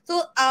 तो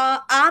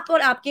आप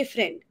और आपके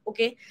फ्रेंड,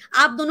 ओके,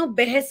 आप दोनों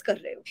बहस कर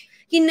रहे हो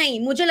कि नहीं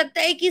मुझे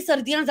लगता है कि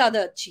सर्दियां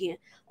ज्यादा अच्छी हैं,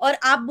 और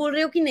आप बोल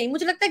रहे हो कि नहीं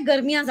मुझे लगता है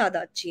गर्मियां ज्यादा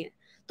अच्छी हैं.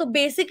 तो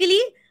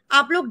बेसिकली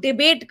आप लोग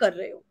डिबेट कर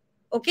रहे हो.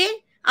 ओके,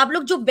 आप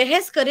लोग जो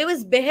बहस कर रहे हो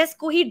इस बहस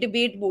को ही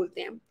डिबेट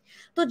बोलते हैं.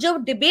 तो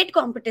जब डिबेट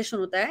कंपटीशन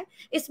होता है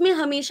इसमें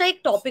हमेशा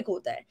एक टॉपिक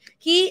होता है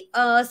कि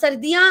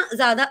सर्दियां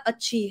ज्यादा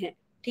अच्छी हैं.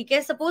 ठीक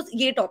है, सपोज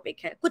ये टॉपिक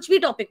है, कुछ भी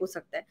टॉपिक हो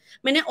सकता है.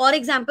 मैंने और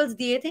एग्जांपल्स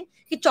दिए थे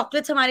कि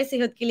चॉकलेट्स हमारे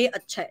सेहत के लिए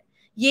अच्छा है,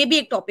 ये भी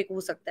एक टॉपिक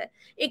हो सकता है.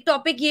 एक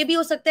टॉपिक ये भी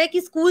हो सकता है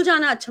कि स्कूल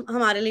जाना अच्छा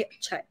हमारे लिए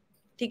अच्छा है.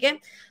 ठीक है,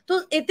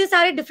 तो इतने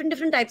सारे डिफरेंट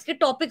डिफरेंट टाइप्स के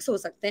टॉपिक्स हो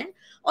सकते हैं.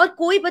 और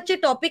कोई बच्चे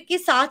टॉपिक के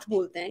साथ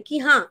बोलते हैं कि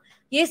हाँ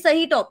ये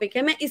सही टॉपिक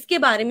है, मैं इसके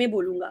बारे में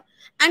बोलूंगा.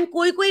 एंड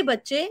कोई कोई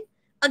बच्चे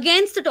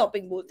अगेंस्ट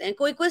टॉपिक बोलते हैं,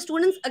 कोई कोई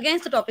स्टूडेंट्स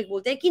अगेंस्ट टॉपिक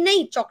बोलते हैं कि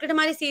नहीं चॉकलेट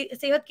हमारे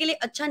सेहत के लिए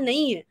अच्छा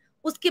नहीं है,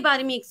 उसके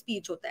बारे में एक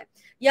स्पीच होता है.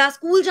 या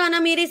स्कूल जाना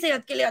मेरे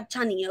सेहत के लिए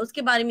अच्छा नहीं है,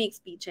 उसके बारे में एक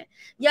स्पीच है.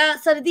 या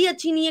सर्दी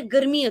अच्छी नहीं है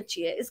गर्मी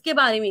अच्छी है, इसके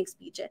बारे में एक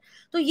स्पीच है.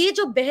 तो ये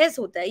जो बहस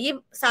होता है ये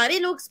सारे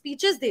लोग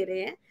स्पीचेस दे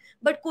रहे हैं,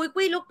 बट कोई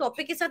कोई लोग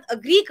टॉपिक के साथ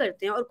अग्री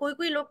करते हैं और कोई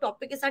कोई लोग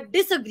टॉपिक के साथ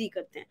डिसअग्री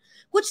करते हैं.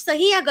 कुछ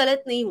सही या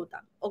गलत नहीं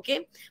होता. ओके,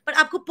 पर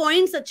आपको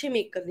पॉइंट्स अच्छे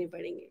मेक करने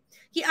पड़ेंगे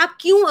कि आप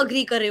क्यों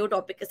अग्री कर रहे हो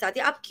टॉपिक के साथ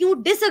या आप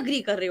क्यों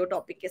डिसअग्री कर रहे हो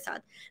टॉपिक के साथ.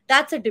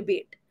 That's a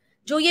debate.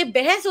 जो ये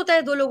बहस होता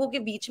है दो लोगों के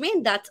बीच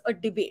में, that's a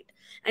debate.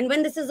 And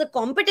when this is a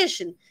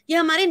competition, ये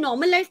हमारे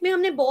नॉर्मल लाइफ में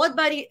हमने बहुत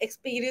बार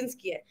एक्सपीरियंस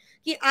किया है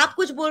कि आप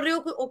कुछ बोल रहे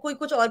हो कोई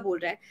कुछ और बोल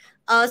रहा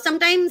है.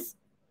 Sometimes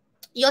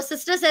your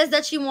sister says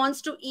that she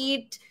wants to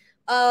eat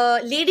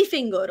lady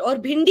finger or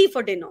bhindi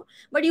for dinner,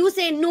 but you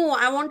say no,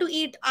 I want to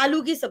eat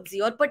aloo ki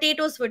sabzi or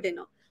potatoes for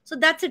dinner. So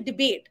that's a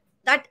debate.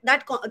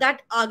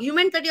 That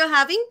argument that you're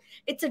having,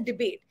 it's a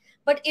debate.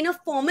 But in a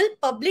formal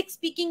public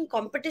speaking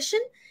competition,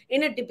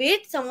 in a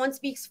debate, someone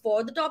speaks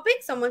for the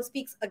topic, someone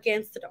speaks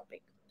against the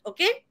topic.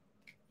 Okay,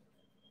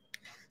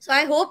 so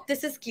I hope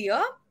this is clear.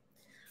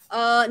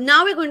 Now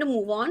we're going to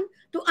move on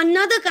to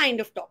another kind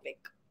of topic.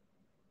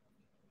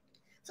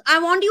 So I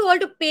want you all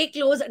to pay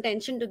close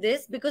attention to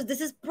this because this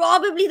is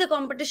probably the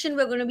competition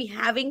we're going to be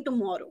having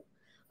tomorrow.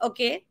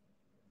 Okay,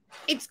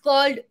 it's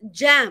called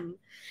JAM,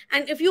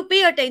 and if you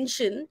pay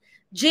attention,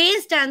 J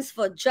stands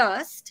for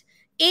just,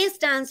 A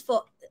stands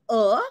for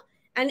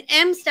and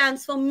M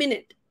stands for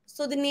minute.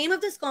 So the name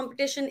of this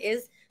competition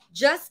is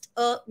just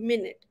a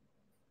minute.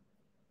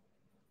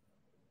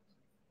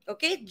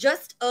 Okay,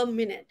 just a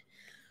minute.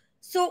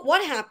 So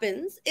what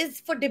happens is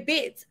for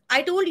debates,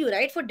 I told you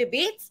right, for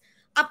debates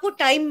आपको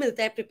time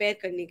मिलता है prepare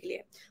करने के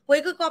लिए.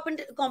 कोई कोई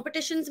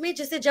competitions में,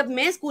 जैसे जब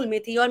मैं स्कूल में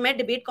थी और मैं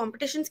डिबेट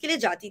कॉम्पिटिशन्स के लिए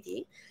जाती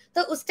थी,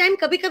 तो उस टाइम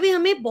कभी कभी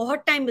हमें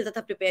बहुत टाइम मिलता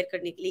था प्रिपेयर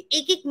करने के लिए.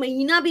 एक एक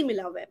महीना भी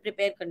मिला हुआ है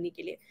प्रिपेयर करने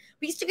के लिए.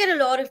 We used to get a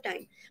lot of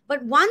time.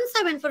 But once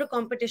I went for a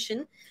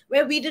competition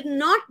where we did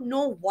not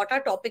know what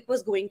our topic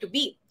was going to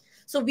be.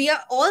 So we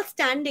are all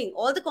standing,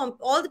 all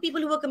the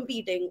people who were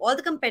competing, all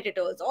the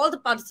competitors, all the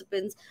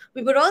participants,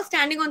 we were all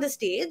standing on the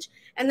stage,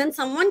 and then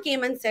someone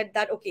came and said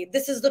that, okay,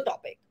 this is the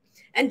topic.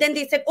 And then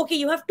they said, okay,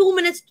 you have 2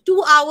 minutes,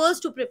 2 hours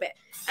to prepare.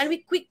 And we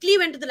quickly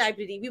went to the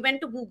library, we went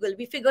to Google,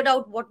 we figured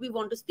out what we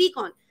want to speak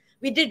on,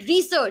 we did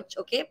research,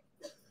 okay.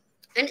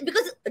 And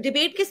because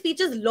debate ke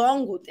speeches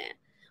long hote hain,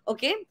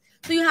 okay,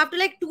 so you have to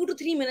like 2 to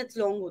 3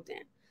 minutes long hote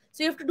hain,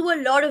 so you have to do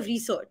a lot of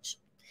research.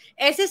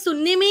 ऐसे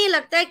सुनने में ये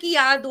लगता है कि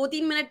यार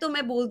 2-3 minute तो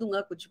मैं बोल दूंगा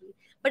कुछ भी,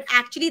 but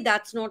actually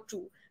that's not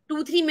true.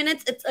 2-3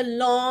 minutes, it's a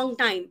long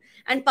time.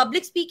 And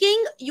public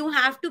speaking, you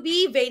have to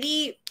be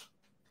very,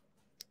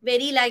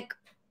 very like,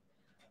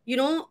 you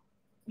know,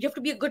 you have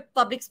to be a good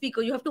public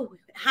speaker. You have to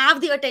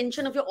have the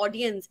attention of your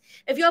audience.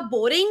 If you're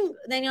boring,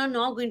 then you're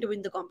not going to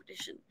win the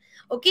competition.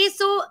 Okay,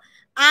 so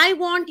I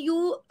want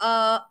you,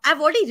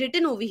 I've already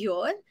written over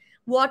here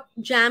what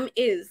jam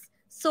is.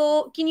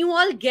 So can you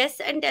all guess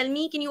and tell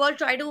me? Can you all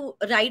try to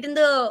write in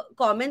the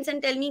comments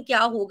and tell me क्या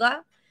होगा?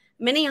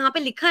 मैंने यहाँ पे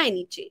लिखा है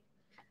नीचे.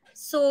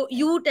 So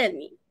you tell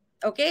me.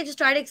 Okay, just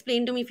try to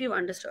explain to me if you've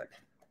understood.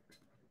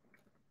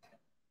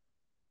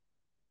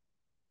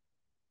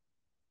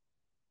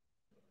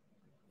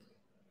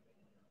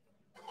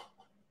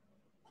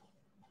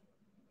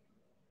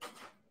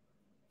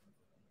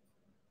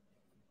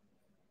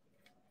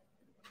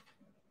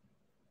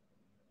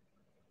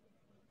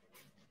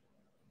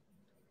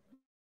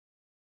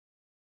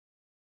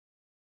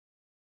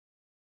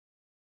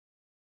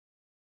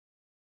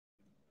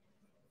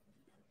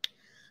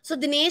 So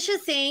Dinesh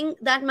is saying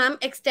that, ma'am,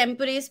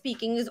 extempore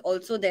speaking is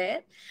also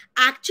there.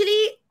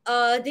 Actually,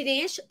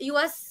 Dinesh, you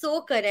are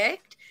so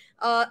correct.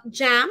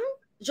 Jam,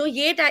 जो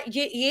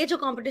ये जो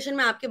competition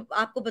मैं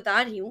आपको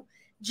बता रही हूँ,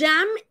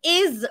 jam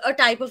is a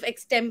type of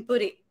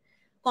extempore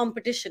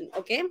competition.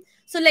 Okay,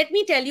 so let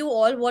me tell you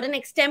all what an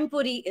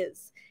extempore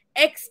is.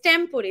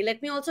 Extempore.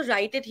 Let me also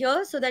write it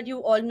here so that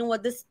you all know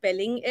what the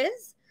spelling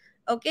is.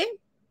 Okay.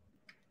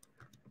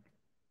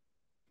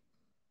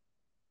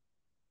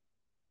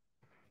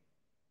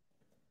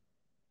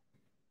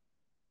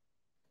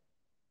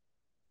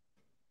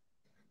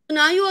 So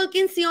now you all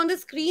can see on the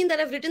screen that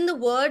I've written the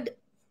word.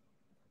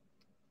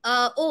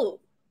 Oh,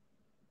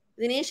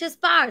 Dinesh is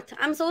Parth.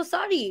 I'm so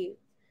sorry.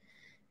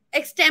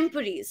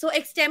 Extempore. So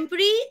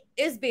extempore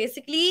is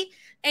basically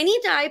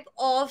any type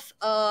of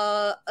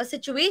a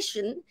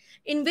situation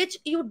in which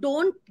you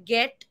don't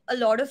get a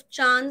lot of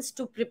chance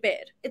to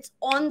prepare. It's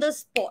on the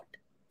spot.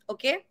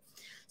 Okay.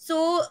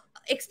 So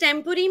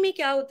extempore में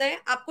क्या होता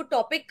है? आपको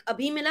topic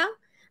अभी मिला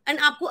and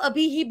आपको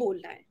अभी ही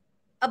बोलना है.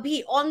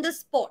 अभी on the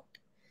spot.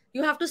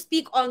 You have to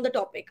speak on the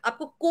topic.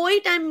 आपको कोई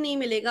time नहीं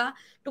मिलेगा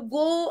to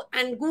go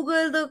and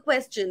Google the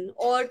question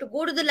or to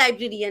go to the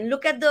library and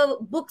look at the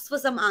books for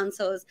some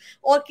answers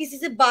or किसी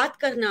से बात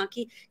करना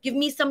कि give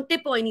me some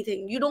tip or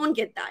anything. You don't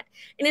get that.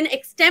 In an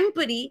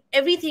extempore,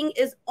 everything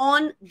is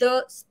on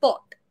the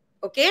spot.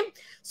 Okay,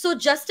 so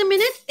just a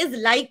minute is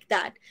like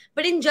that,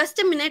 but in just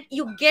a minute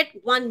you get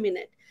 1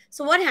 minute.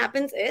 So what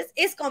happens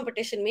is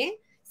competition में,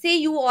 say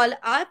you all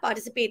are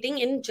participating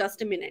in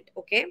just a minute,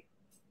 okay,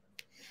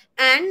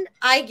 and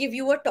I give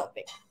you a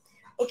topic.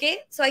 Okay,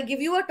 so I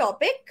give you a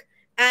topic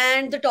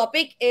and the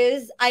topic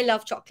is I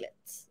love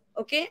chocolates.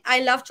 Okay, I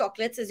love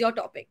chocolates is your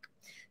topic.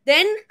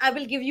 Then I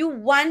will give you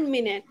 1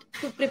 minute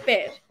to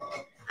prepare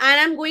and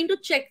I'm going to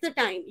check the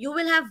time. You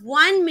will have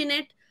 1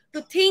 minute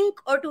to think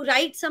or to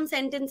write some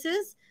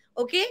sentences,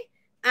 okay,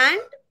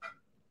 and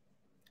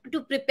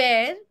to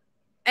prepare.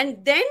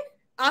 And then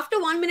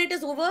after 1 minute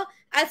is over,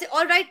 I'll say,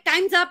 all right,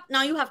 time's up.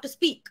 Now you have to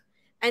speak.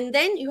 And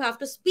then you have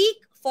to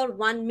speak for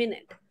 1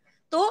 minute.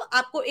 तो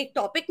आपको एक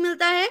topic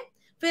मिलता है,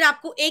 फिर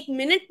आपको 1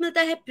 minute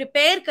मिलता है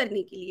prepare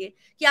करने के लिए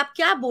कि आप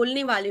क्या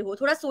बोलने वाले हो.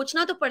 थोड़ा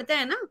सोचना तो पड़ता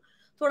है ना,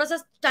 थोड़ा सा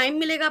टाइम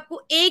मिलेगा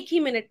आपको, 1 ही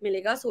मिनट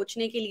मिलेगा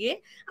सोचने के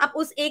लिए. आप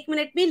उस 1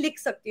 मिनट में लिख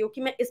सकते हो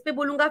कि मैं इस पे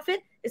बोलूंगा,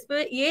 फिर इस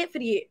पे ये,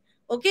 फिर ये.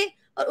 ओके,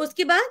 और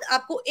उसके बाद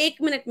आपको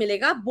 1 मिनट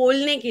मिलेगा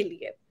बोलने के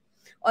लिए.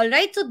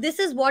 Alright, so this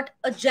is what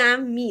a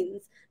jam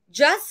means,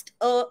 just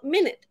a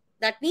minute.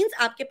 That means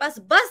आपके पास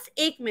बस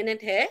 1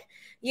 मिनट है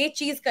ये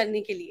चीज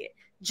करने के लिए,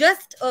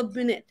 जस्ट अ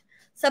मिनट.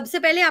 सबसे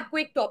पहले आपको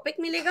एक टॉपिक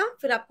मिलेगा,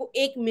 फिर आपको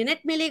 1 मिनट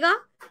मिलेगा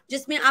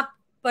जिसमें आप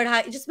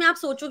जिसमें आप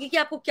सोचोगे कि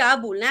आपको क्या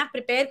बोलना है, आप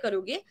प्रिपेयर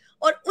करोगे,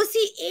 और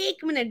उसी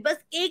 1 मिनट, बस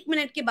 1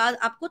 मिनट के बाद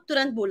आपको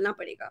तुरंत बोलना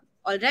पड़ेगा.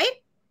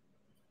 Alright,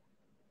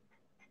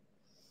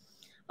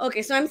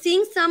 okay, so I'm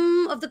seeing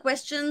some of the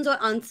questions or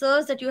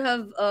answers that you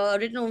have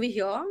written over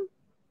here.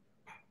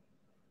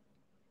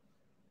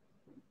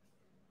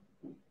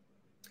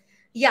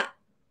 Yeah,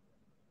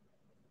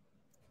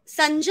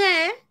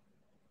 Sanjay,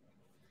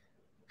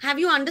 have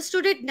you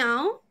understood it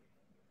now?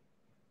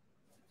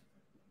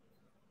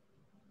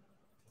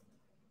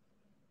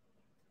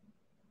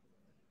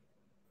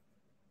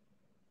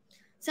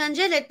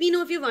 Sanjay, let me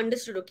know if you've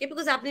understood, okay?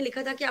 Because आपने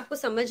लिखा था कि आपको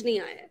समझ नहीं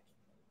आया है.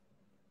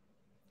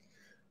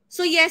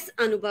 So yes,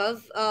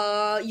 Anubhav,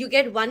 you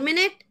get 1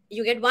 minute.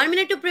 You get 1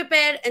 minute to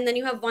prepare, and then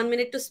you have 1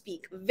 minute to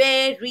speak.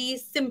 Very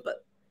simple.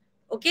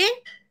 Okay?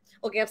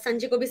 Okay, अब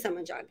संजय को भी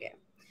समझ आ गया.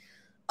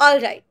 All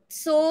right.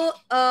 So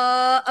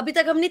अभी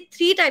तक हमने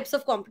 3 types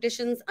of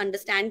competitions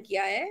understand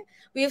किया है.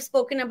 We have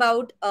spoken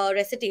about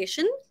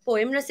recitation,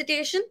 poem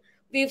recitation.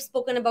 We've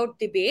spoken about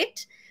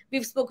debate.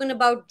 We've spoken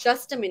about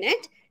just a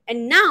minute.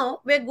 And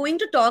now we're going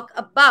to talk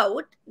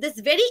about this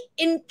very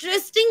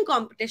interesting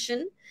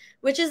competition,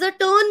 which is a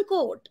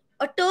turncoat.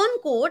 A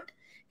turncoat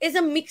is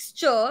a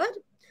mixture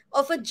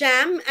of a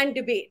jam and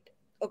debate.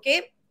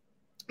 Okay?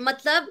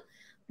 मतलब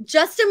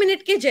just a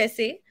minute के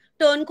जैसे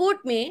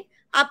turncoat में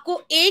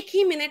आपको एक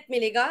ही minute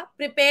मिलेगा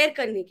prepare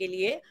करने के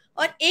लिए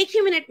और एक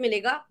ही मिनट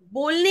मिलेगा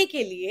बोलने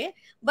के लिए,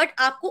 बट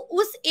आपको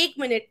उस एक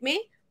मिनट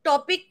में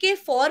टॉपिक के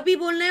फॉर भी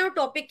बोलना है और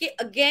टॉपिक के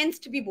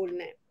अगेंस्ट भी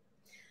बोलना है.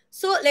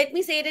 सो लेट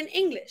मी से it in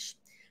English.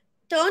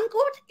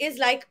 Turncoat is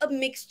like a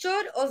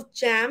mixture of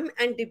jam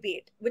and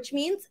debate, which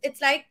means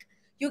it's like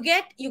you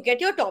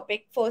get your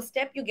topic. First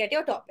step, you get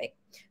your topic,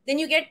 then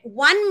you get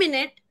 1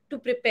 minute to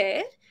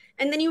prepare,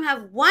 and then you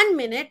have 1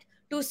 minute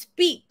to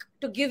speak,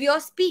 to give your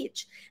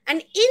speech.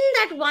 And in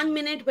that 1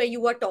 minute where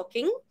you are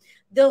talking,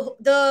 the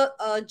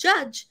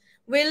judge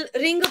will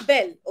ring a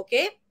bell,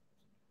 okay,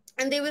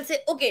 and they will say,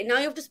 okay, now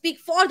you have to speak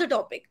for the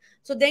topic.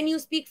 So then you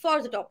speak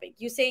for the topic.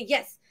 You say,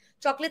 yes,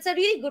 chocolates are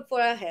really good for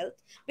our health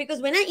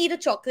because when I eat a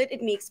chocolate,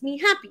 it makes me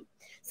happy.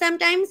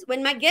 Sometimes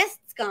when my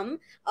guests come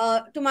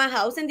to my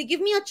house and they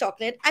give me a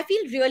chocolate, I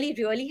feel really,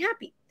 really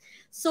happy.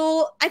 So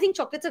I think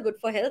chocolates are good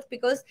for health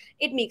because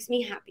it makes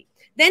me happy.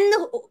 Then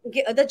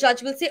the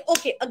judge will say,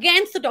 okay,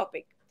 against the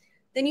topic.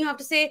 Then you have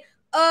to say,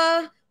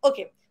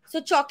 okay,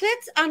 so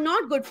chocolates are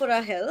not good for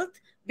our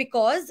health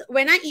because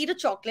when I eat a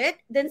chocolate,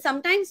 then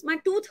sometimes my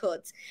tooth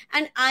hurts.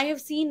 And I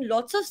have seen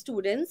lots of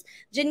students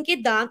जिनके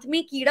दांत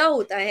में कीड़ा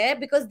होता है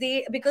because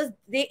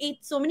they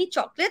eat so many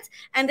chocolates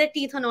and their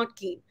teeth are not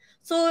clean.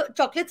 So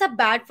chocolates are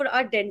bad for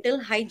our dental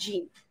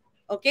hygiene.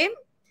 Okay?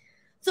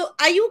 So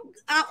are you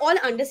all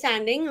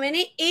understanding?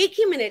 मैंने एक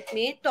ही minute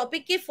में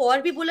topic के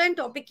फॉर भी बोला एंड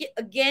टॉपिक के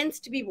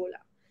against भी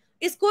बोला.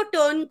 इसको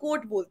टर्न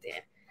कोट बोलते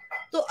हैं.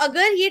 तो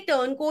अगर ये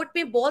टर्न कोट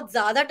में बहुत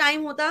ज्यादा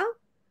टाइम होता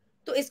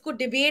तो इसको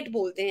डिबेट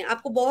बोलते हैं.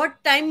 आपको बहुत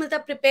टाइम मिलता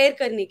प्रिपेयर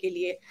करने के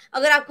लिए.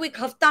 अगर आपको एक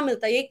हफ्ता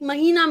मिलता या एक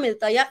महीना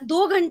मिलता या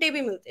 2 घंटे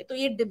भी मिलते तो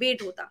ये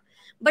डिबेट होता.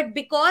 बट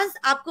बिकॉज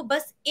आपको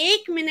बस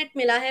 1 मिनट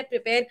मिला है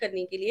प्रिपेयर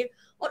करने के लिए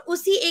और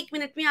उसी 1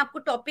 मिनट में आपको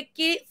टॉपिक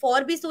के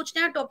फॉर भी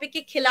सोचना है, टॉपिक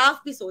के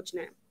खिलाफ भी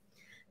सोचना है.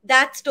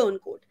 That's turn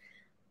coat.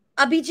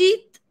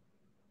 Abhijit,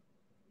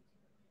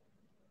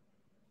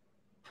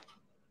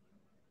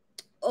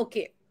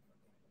 okay.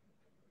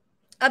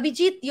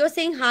 Abhijit, you're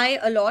saying hi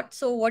a lot.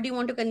 So what do you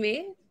want to convey?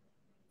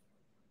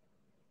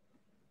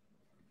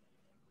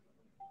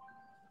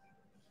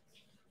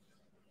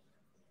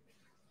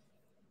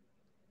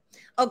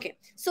 Okay.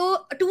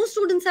 So 2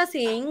 students are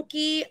saying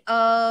कि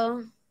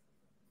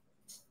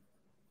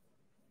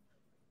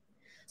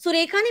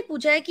सुरेखा ने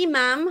पूछा है कि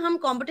मैम हम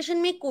कंपटीशन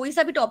में कोई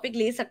सा भी टॉपिक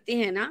ले सकते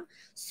हैं ना.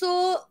 सो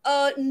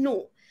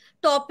नो,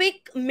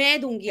 टॉपिक मैं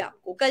दूंगी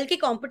आपको. कल के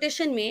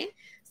कंपटीशन में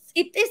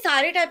इतने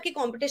सारे टाइप के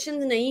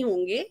कॉम्पिटिशन नहीं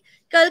होंगे.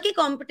 कल के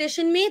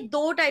कॉम्पिटिशन में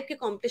 2 टाइप के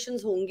कॉम्पिटिशन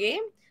होंगे.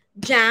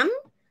 जैम,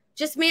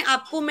 जिसमें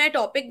आपको मैं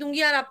टॉपिक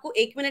दूंगी और आपको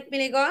 1 मिनट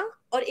मिलेगा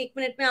और 1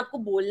 मिनट में आपको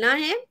बोलना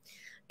है.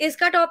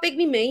 इसका टॉपिक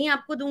भी मैं ही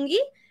आपको दूंगी.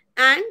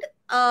 And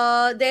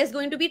there is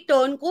going to be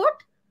turn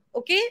coat,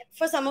 okay,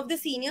 for some of the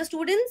senior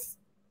students.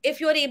 If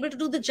you are able to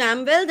do the jam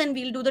well, then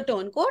we'll do the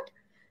turn coat,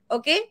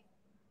 okay.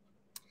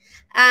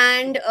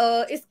 And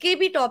iske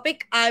bhi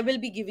topic I will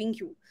be giving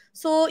you,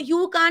 so you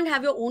can't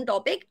have your own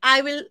topic. I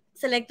will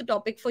select the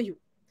topic for you,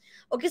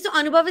 okay. So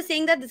Anubhav is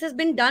saying that this has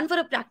been done for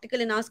a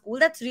practical in our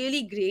school. That's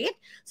really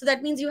great. So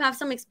that means you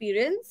have some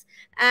experience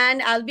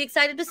and I'll be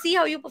excited to see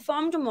how you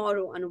perform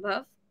tomorrow,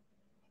 Anubhav.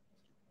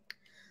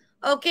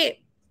 Okay,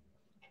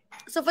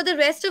 so for the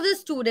rest of the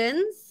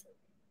students,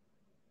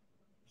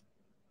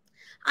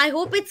 I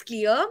hope it's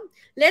clear.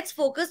 Let's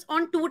focus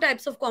on 2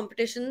 types of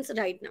competitions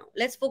right now.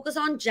 Let's focus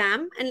on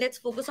jam and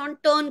let's focus on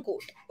turn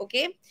coat,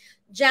 okay.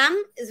 Jam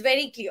is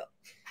very clear.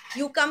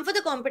 You come for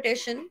the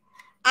competition,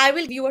 I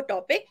will give you a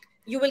topic,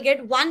 you will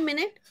get 1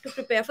 minute to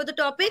prepare for the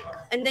topic,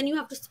 and then you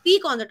have to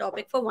speak on the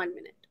topic for 1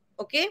 minute,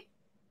 okay.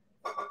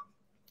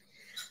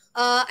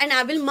 And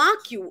I will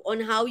mark you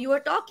on how you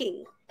are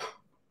talking.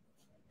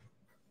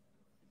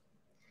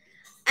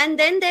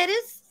 And then there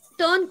is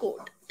turn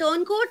coat.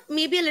 Turn coat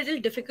may be a little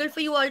difficult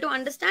for you all to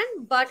understand,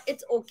 but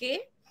it's okay.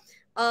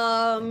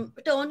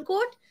 Turn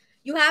coat,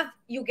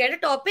 you get a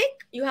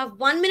topic, you have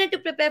 1 minute to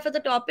prepare for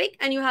the topic,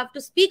 and you have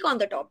to speak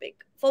on the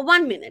topic for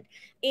 1 minute.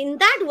 In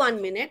that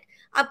 1 minute,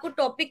 आपको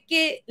topic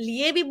के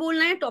लिए भी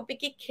बोलना है, topic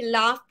के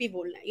खिलाफ भी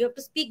बोलना है. You have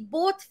to speak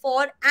both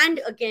for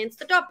and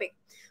against the topic.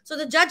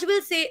 So the judge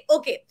will say,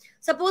 okay,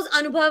 suppose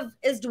Anubhav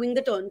is doing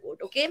the turn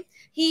coat, okay.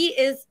 He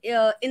is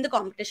in the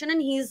competition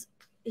and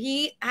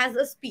he has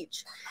a speech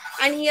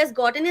and he has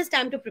gotten his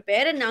time to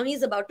prepare and now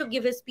he's about to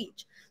give his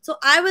speech. So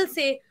I will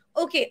say,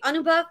 okay,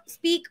 Anubhav,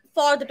 speak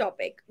for the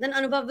topic. Then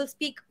Anubhav will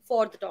speak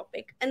for the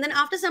topic. And then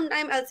after some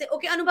time, I'll say,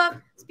 okay,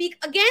 Anubhav, speak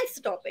against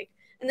the topic.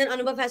 And then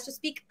Anubhav has to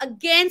speak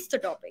against the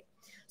topic.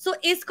 So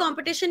is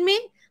competition में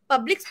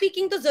public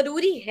speaking तो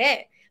जरूरी है,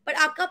 but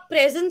आपका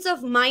presence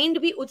of mind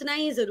भी उतना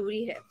ही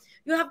जरूरी है.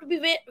 You have to be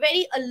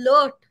very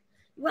alert.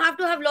 You have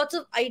to have lots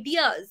of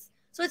ideas.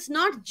 So it's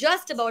not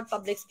just about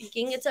public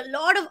speaking. It's a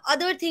lot of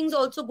other things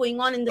also going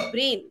on in the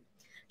brain.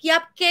 कि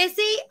आप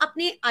कैसे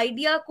अपने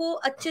idea को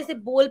अच्छे से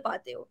बोल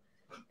पाते हो.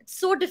 It's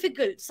so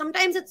difficult.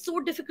 Sometimes it's so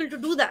difficult to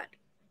do that.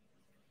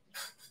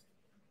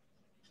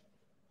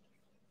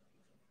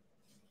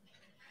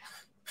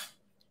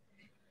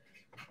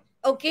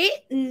 Okay,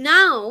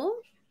 now,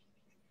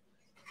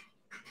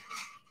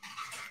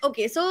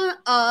 okay, so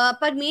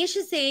Parmesh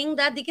is saying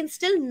that they can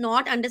still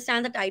not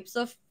understand the types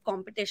of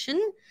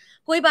competition.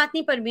 कोई बात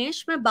नहीं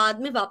परमेश, मैं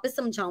बाद में वापस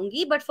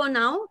समझाऊंगी, but for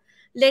now,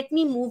 let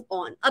me move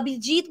on.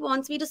 Abhijit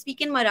wants me to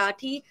speak in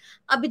Marathi.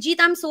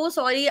 Abhijit, I'm so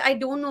sorry, I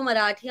don't know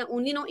Marathi. I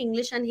only know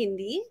English and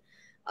Hindi.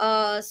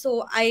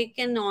 So I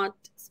cannot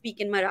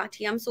speak in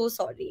Marathi. I'm so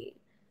sorry.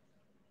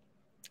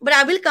 But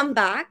I will come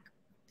back.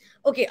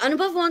 Okay,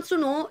 Anubhav wants to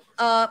know,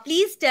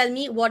 please tell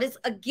me what is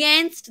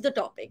against the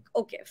topic.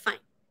 Okay, fine.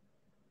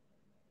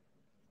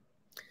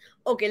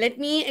 Okay, let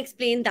me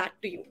explain that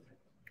to you.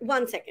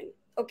 1 second,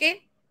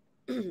 okay?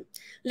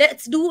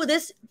 Let's do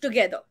this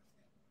together.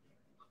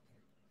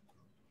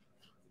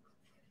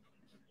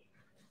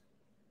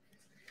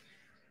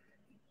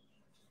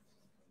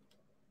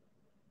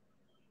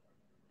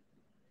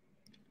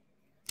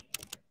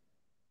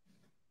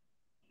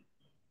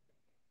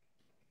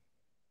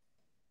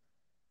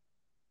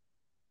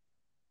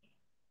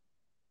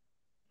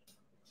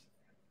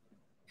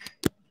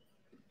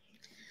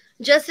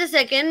 Just a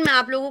second, मैं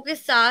आप लोगों के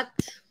साथ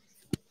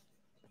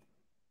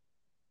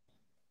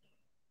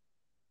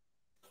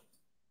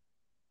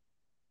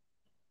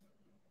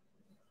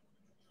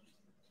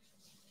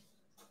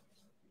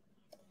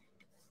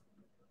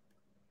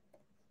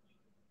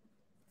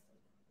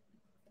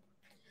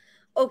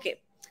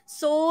Okay,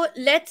 so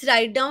let's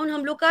write down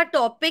हम लोग का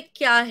topic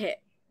क्या है.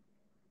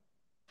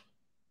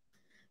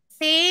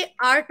 Say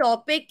our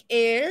topic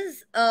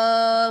is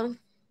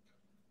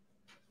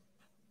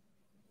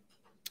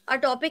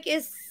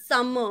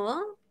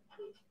summer.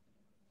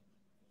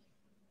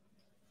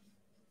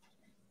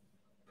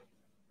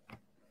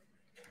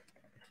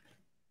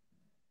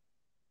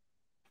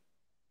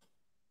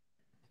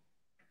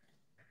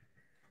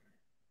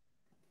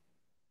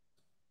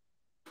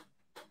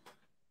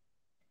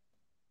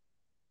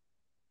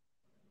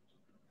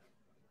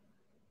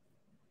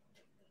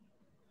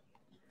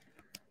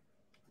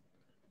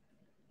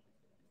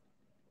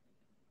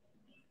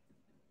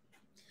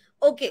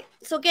 Okay,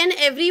 so can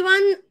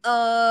everyone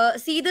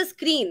see the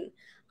screen?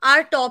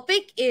 Our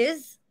topic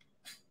is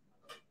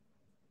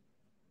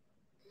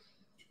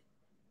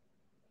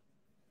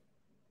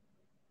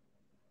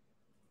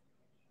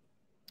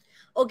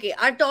okay,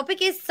 our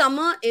topic is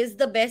summer is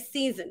the best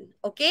season.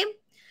 Okay,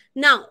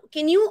 now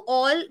can you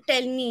all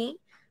tell me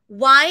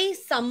why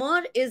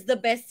summer is the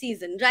best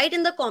season? Write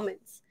in the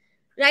comments.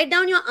 Write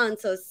down your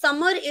answers.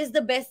 Summer is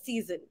the best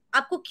season.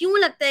 आपको क्यों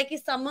लगता है कि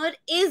summer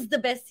is the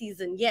best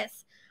season?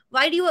 Yes.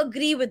 Why do you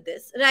agree with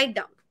this? Write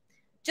down.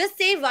 Just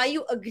say why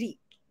you agree.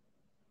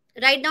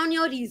 Write down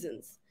your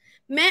reasons.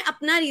 मैं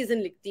अपना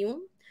reason लिखती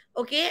हूँ.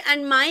 Okay,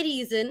 and my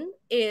reason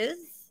is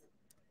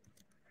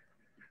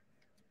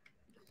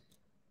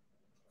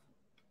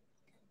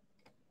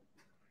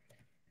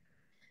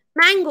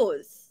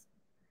mangoes.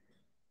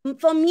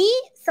 For me,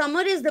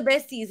 summer is the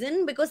best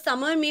season because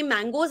summer में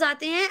mangoes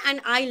आते हैं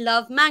and I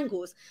love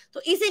mangoes.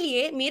 तो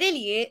इसीलिए मेरे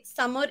लिए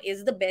summer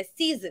is the best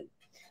season.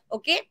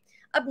 Okay?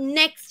 अब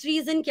next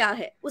reason क्या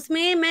है?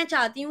 उसमें मैं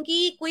चाहती हूँ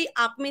कि कोई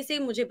आप में से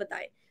मुझे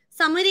बताए.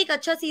 Summer एक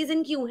अच्छा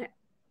season क्यों है?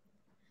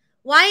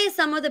 Why is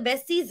summer the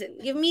best season?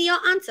 Give me your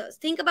answers.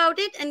 Think about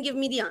it and give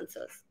me the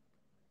answers.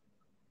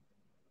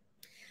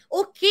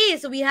 Okay,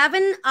 so we have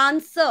an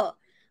answer.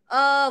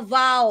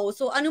 Wow.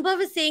 So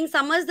Anubhav is saying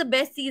summer is the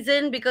best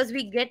season because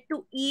we get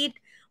to eat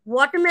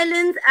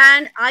watermelons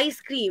and ice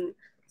cream.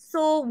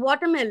 So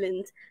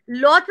watermelons.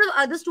 Lots of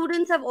other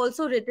students have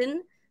also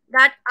written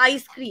that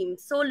ice cream.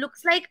 So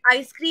looks like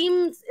ice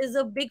creams is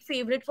a big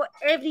favorite for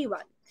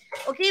everyone.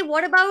 Okay,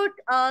 what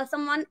about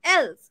someone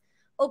else?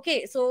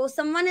 Okay, so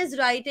someone is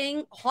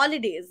writing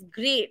holidays.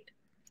 Great.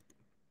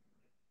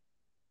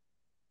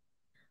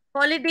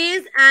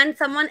 Holidays, and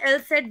someone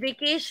else said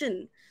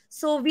vacation.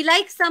 So we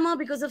like summer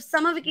because of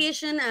summer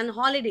vacation and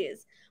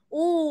holidays.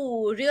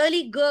 Oh,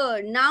 really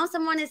good. Now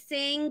someone is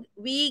saying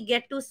we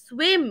get to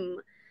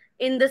swim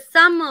in the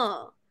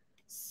summer.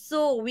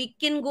 So we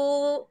can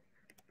go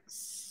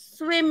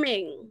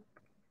swimming.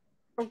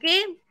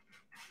 Okay.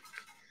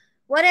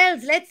 What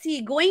else? Let's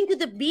see. Going to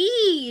the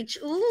beach.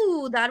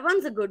 Ooh, that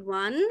one's a good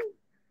one.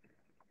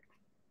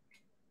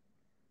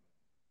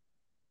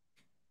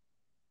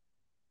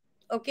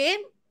 Okay.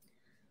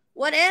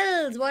 What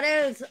else? What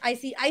else? I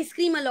see ice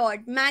cream a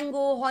lot.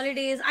 Mango,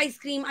 holidays, ice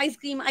cream, ice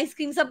cream, ice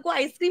cream. सबको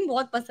ice cream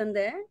बहुत पसंद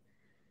है.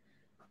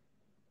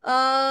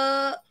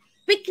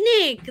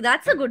 Picnic.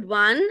 That's a good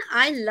one.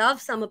 I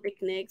love summer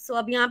picnic. So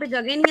अब यहाँ पे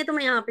जगह नहीं है तो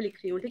मैं यहाँ पे लिख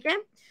रही हूँ, ठीक है?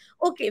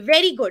 Okay,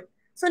 very good.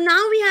 So now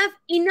we have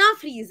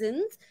enough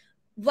reasons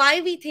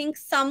why we think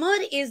summer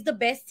is the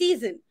best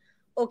season.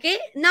 Okay,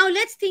 now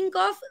let's think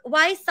of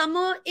why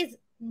summer is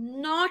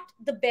not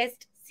the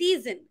best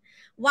season.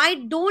 Why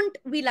don't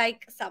we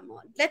like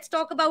summer? Let's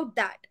talk about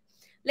that.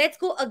 Let's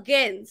go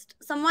against.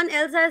 Someone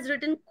else has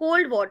written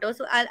cold water,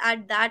 so I'll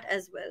add that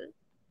as well.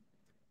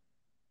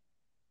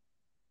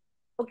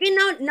 Okay,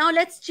 now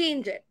let's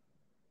change it.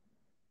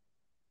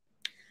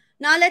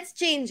 Now let's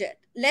change it.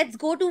 Let's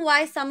go to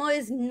why summer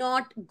is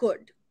not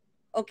good.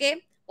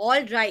 Okay,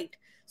 all right.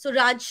 So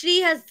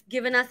Rajshri has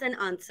given us an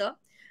answer.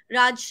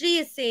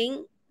 Rajshri is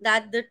saying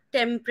that the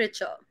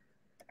temperature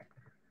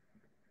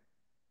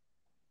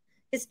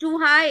is too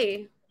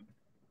high.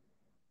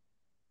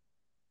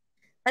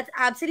 That's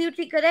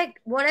absolutely correct.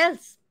 What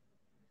else?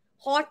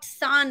 Hot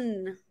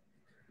sun.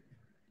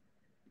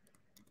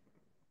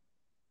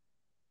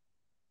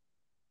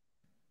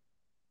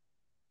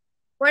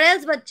 What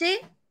else, बच्चे?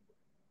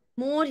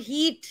 More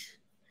heat.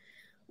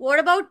 What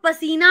about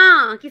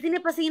पसीना? किसी ने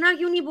पसीना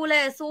क्यों नहीं बोला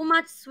है? So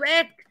much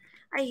sweat.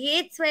 I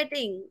hate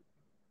sweating.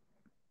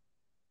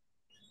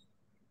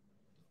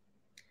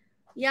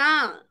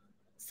 Yeah,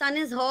 sun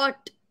is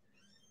hot.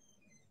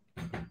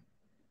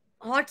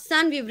 Hot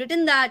sun, we've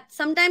written that.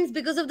 Sometimes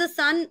because of the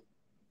sun,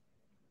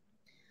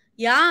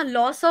 yeah,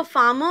 loss of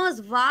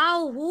farmers.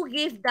 Wow, who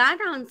gave that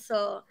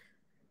answer?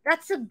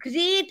 That's a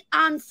great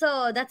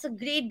answer. That's a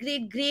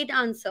great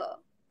answer.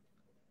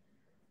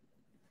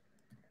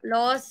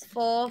 Loss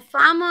for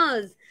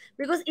farmers.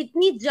 Because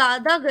itni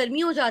zyada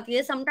garmi ho jati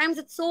hai. Sometimes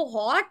it's so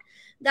hot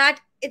that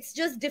it's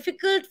just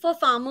difficult for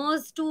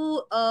farmers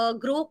to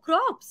grow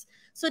crops.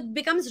 So it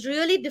becomes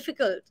really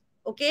difficult.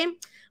 Okay.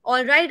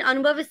 All right.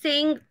 Anubhav is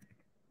saying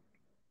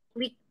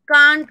we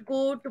can't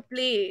go to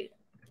play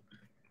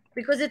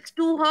because it's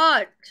too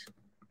hot.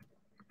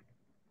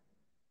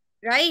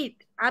 Right.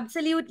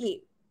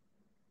 Absolutely.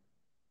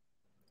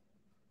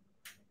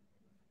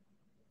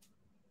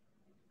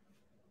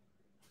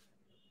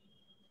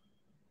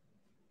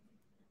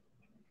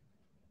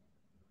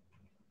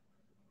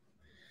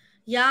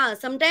 Yeah,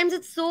 sometimes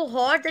it's so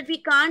hot that we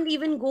can't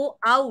even go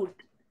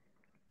out.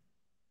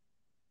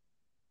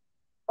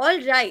 All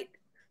right.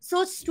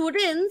 So,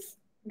 students,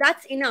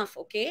 that's enough.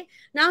 Okay.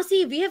 Now,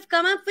 see, we have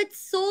come up with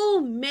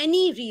so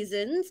many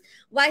reasons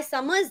why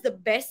summer is the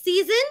best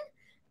season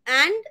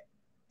and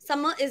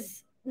summer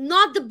is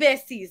not the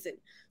best season.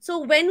 So,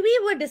 when we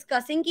were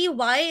discussing ki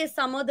why is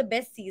summer the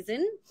best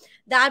season,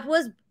 that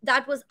was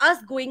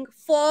us going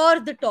for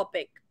the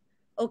topic.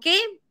 Okay.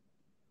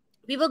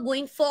 We were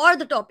going for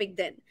the topic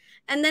then.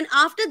 And then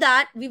after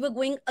that, we were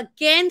going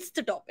against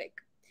the topic.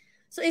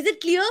 So is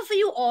it clear for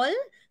you all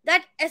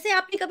that ऐसे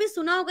आपने कभी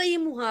सुना होगा ये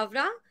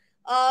मुहावरा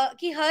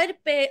कि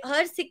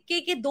हर सिक्के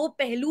के दो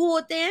पहलू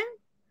होते हैं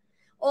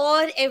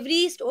और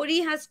every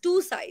story has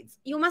two sides.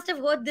 You must have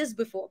heard this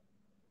before.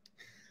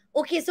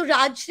 Okay, so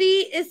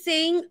Rajshri is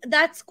saying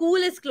that school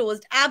is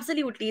closed.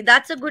 Absolutely.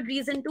 That's a good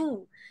reason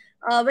too.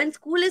 When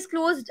school is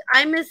closed,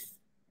 I miss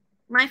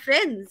my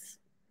friends.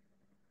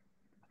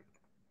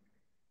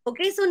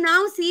 Okay, so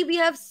now see, we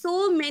have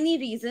so many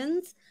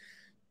reasons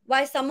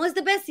why summer is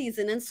the best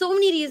season and so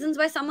many reasons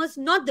why summer is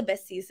not the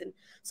best season.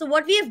 So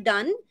what we have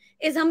done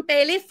is हम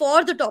पहले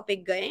for the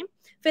topic गए,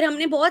 फिर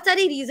हमने बहुत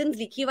सारे reasons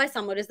लिखी why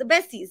summer is the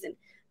best season.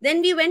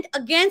 Then we went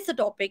against the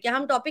topic, या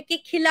हम topic के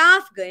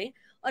खिलाफ गए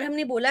और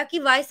हमने बोला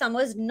कि why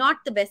summer is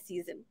not the best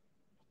season.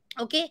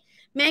 Okay,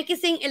 मैं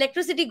saying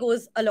electricity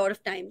goes a lot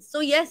of times. So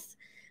yes,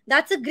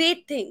 that's a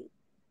great thing.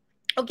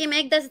 Okay,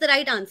 Meg, that's the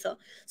right answer.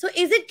 So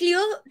is it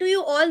clear to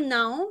you all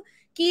now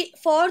कि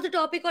for the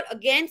topic और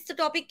against the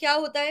topic क्या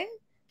होता है?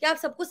 क्या आप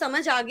सबको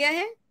समझ आ गया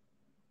है?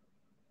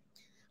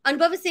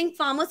 Anubhav is saying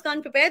farmers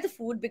can't prepare the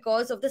food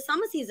because of the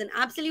summer season.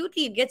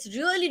 Absolutely, it gets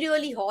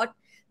really hot.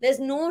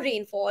 There's no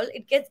rainfall.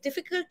 It gets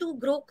difficult to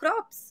grow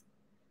crops.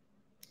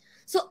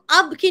 So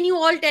अब can you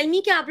all tell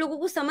me कि आप लोगों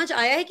को समझ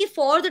आया है कि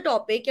for the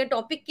topic या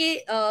topic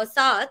के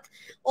साथ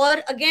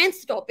और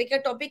against topic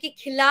या topic के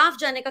खिलाफ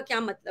जाने का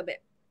क्या मतलब है?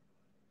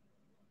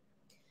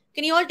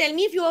 Can you all tell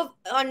me if you have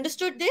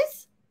understood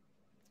this?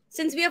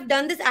 Since we have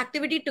done this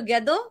activity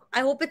together,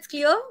 I hope it's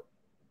clear.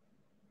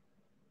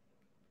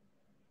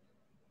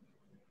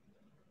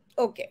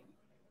 Okay.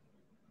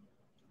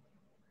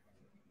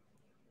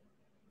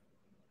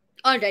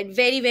 All right,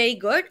 very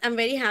good. I'm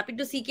very happy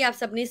to see कि आप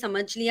सबने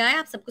समझ लिया है,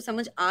 आप सबको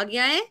समझ आ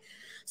गया है.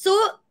 So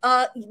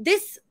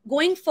this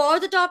going for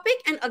the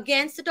topic and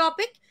against the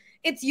topic,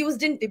 it's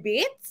used in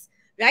debates,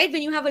 right?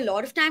 When you have a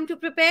lot of time to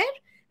prepare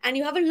and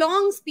you have a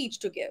long speech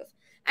to give.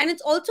 And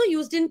it's also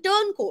used in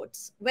turn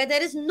quotes where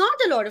there is not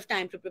a lot of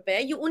time to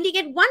prepare. You only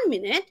get 1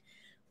 minute,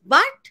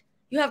 but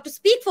you have to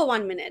speak for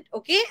 1 minute,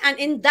 okay? And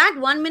in that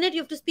 1 minute, you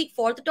have to speak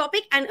for the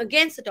topic and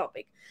against the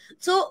topic.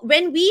 So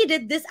when we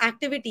did this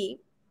activity,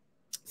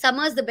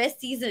 summer is the best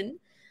season,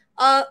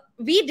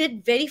 we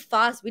did very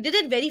fast. We did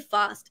it very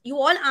fast. You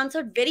all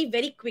answered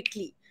very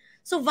quickly.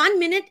 So 1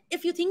 minute,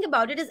 if you think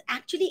about it, is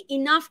actually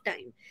enough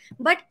time.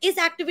 But इस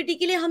activity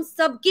के लिए हम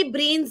सबके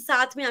brains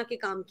साथ में आके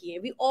काम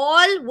किए. We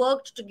all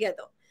worked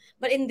together.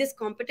 But in this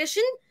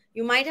competition,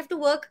 you might have to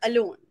work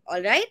alone.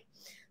 All right.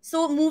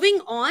 So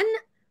moving on,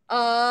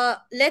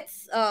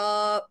 let's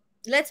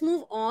let's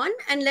move on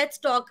and let's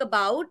talk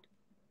about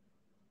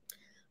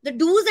the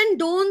do's and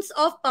don'ts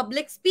of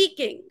public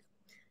speaking.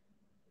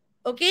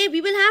 Okay,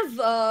 we will have,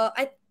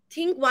 I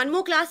think, one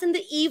more class in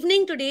the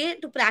evening today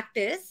to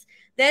practice.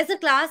 There's a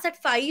class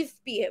at 5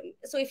 p.m.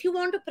 So if you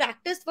want to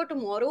practice for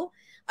tomorrow,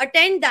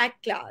 attend that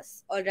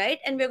class, all right?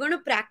 And we're going to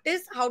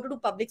practice how to do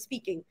public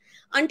speaking.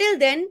 Until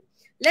then,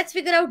 let's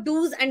figure out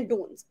do's and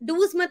don'ts.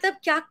 Do's मतलब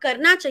क्या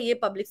करना चाहिए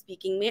public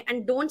speaking में,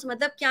 and don'ts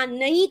मतलब क्या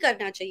नहीं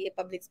करना चाहिए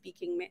public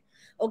speaking में.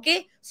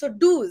 Okay, so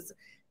do's: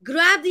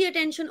 grab the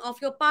attention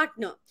of your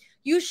partner.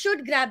 You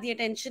should grab the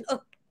attention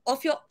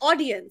of your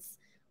audience.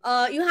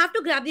 You have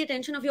to grab the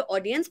attention of your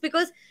audience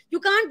because you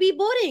can't be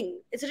boring.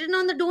 It's written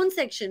on the don't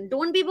section.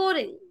 Don't be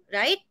boring,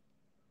 right?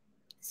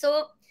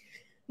 So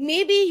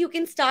maybe you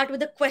can start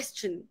with a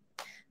question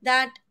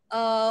that,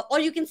 or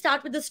you can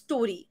start with a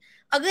story.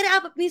 अगर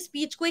आप अपनी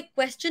speech को एक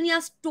question या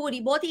story,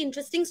 बहुत ही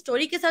interesting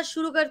story के साथ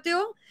शुरू करते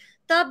हो,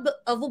 तब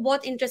वो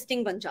बहुत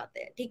इंटरेस्टिंग बन जाते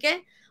हैं. ठीक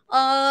है?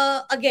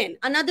 Again,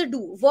 another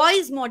do: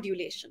 voice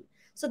modulation.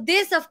 So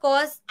this, of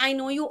course, I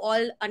know you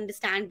all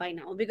understand by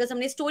now because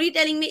हमने story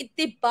telling में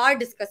इतने बार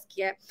discuss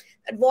किया है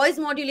that voice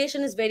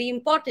modulation is very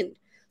important.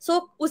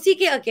 So उसी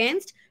के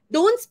against,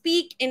 don't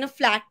speak in a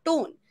flat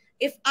tone.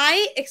 If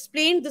I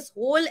explained this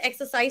whole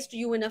exercise to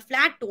you in a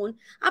flat tone,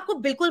 आपको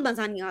बिल्कुल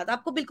मजा नहीं आता,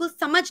 आपको बिल्कुल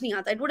समझ नहीं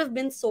आता. It would have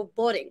been so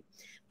boring.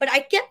 But I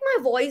kept my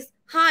voice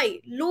high,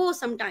 low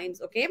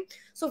sometimes, okay?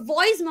 So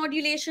voice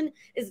modulation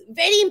is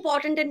very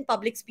important in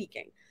public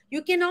speaking.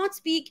 You cannot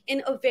speak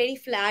in a very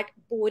flat,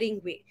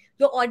 boring way.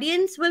 Your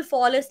audience will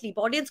fall asleep.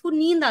 Audience को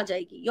नींद आ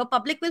जाएगी. Your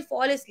public will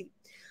fall asleep.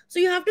 So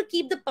you have to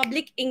keep the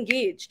public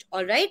engaged,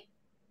 all right?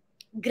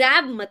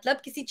 Grab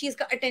मतलब किसी चीज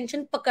का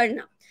attention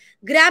पकड़ना.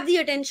 Grab the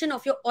attention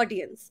of your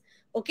audience.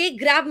 Okay?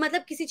 Grab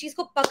मतलब किसी चीज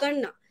को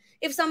पकड़ना.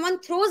 If someone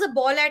throws a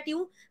ball at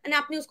you and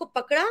आपने उसको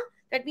पकड़ा,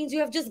 that means you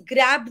have just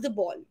grabbed the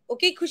ball.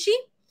 Okay, खुशी?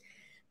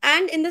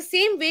 And in the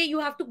same way, you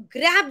have to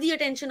grab the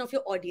attention of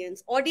your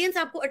audience. Audience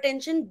आपको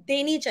attention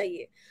देनी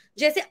चाहिए.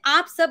 जैसे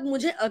आप सब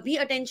मुझे अभी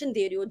attention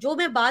दे रही हो, जो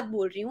मैं बात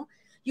बोल रही हूँ,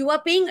 you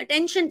are paying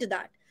attention to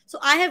that. So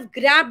I have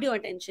grabbed your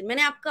attention.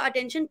 मैंने आपका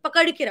attention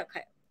पकड़ के रखा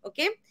है.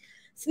 Okay?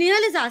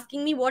 Snehal is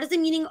asking me, what is the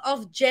meaning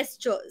of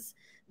gestures?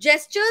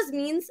 Gestures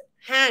means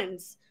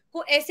hands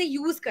को ऐसे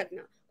use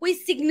करना, कोई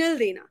signal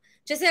देना.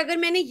 जैसे अगर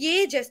मैंने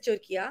ये gesture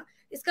किया,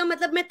 इसका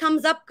मतलब मैं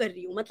thumbs up कर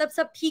रही हूँ, मतलब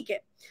सब ठीक है.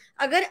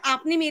 अगर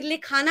आपने मेरे लिए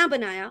खाना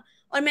बनाया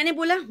और मैंने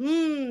बोला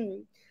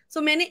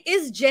so मैंने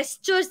इस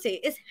gesture से,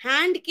 इस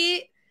hand के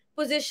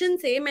position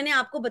से मैंने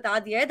आपको बता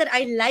दिया है that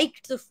I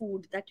liked the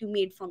food that you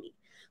made for me.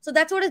 So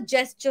that's what a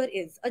gesture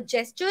is. A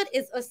gesture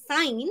is a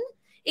sign,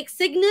 एक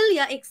signal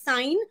या एक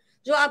sign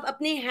जो आप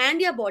अपने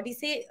hand या body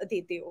से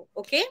देते हो.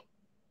 Okay?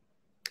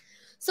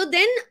 So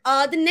then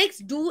the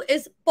next do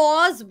is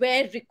pause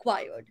where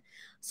required.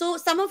 So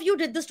some of you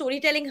did the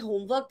storytelling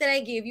homework that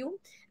I gave you,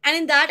 and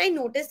in that I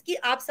noticed कि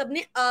आप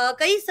सबने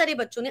कई सारे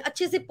बच्चों ने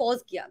अच्छे से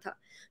pause किया था.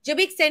 जब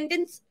एक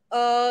sentence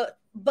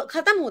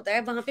खत्म होता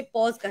है वहां पे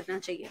pause करना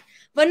चाहिए,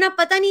 वरना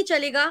पता नहीं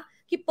चलेगा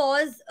कि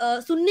pause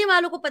सुनने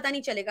वालों को पता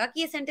नहीं चलेगा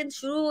कि ये sentence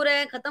शुरू हो रहा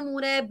है, खत्म हो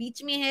रहा है,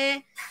 बीच में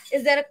है,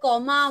 is there a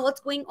comma,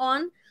 what's going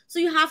on. So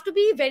you have to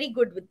be very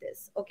good with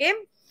this. Okay?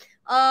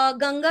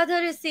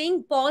 Gangadhar is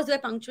saying pause where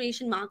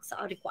punctuation marks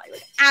are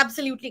required.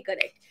 Absolutely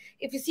correct.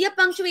 If you see a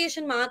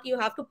punctuation mark, you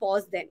have to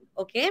pause then.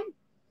 Okay?Use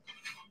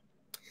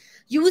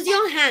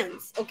your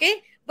hands.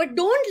 Okay? But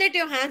don't let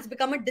your hands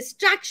become a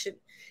distraction.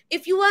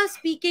 If you are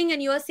speaking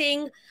and you are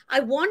saying,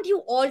 I want you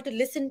all to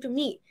listen to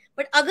me,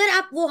 but अगर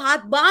आप वो हाथ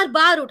बार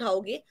बार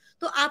उठाओगे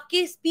तो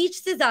आपके speech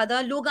से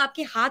ज्यादा लोग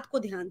आपके हाथ को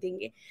ध्यान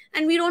देंगे,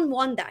 and we don't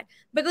want that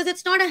because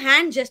it's not a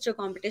hand gesture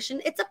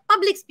competition, it's a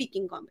public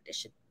speaking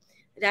competition,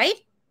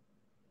 right?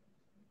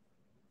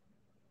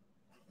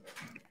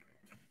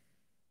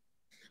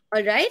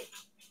 All right.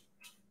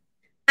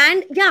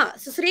 And yeah,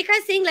 so Sureka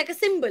is saying like a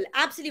symbol.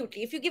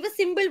 Absolutely. If you give a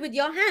symbol with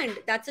your hand,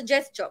 that's a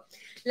gesture.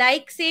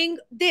 Like saying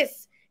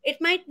this,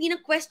 it might mean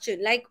a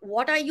question like,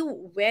 what are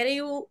you? Where are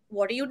you?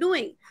 What are you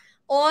doing?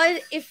 Or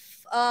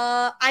if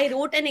I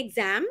wrote an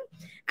exam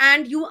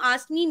and you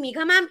asked me,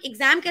 Megha ma'am,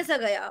 exam kaisa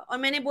gaya? Or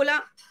मैंने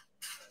बोला,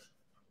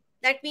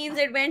 that means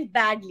it went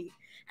badly.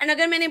 And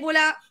अगर मैंने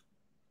बोला,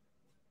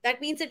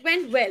 that means it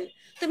went well.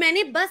 तो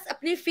मैंने बस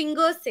अपने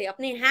fingers से,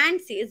 अपने हैंड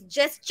से, इस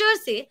जेस्चर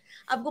से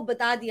आपको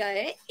बता दिया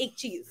है एक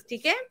चीज.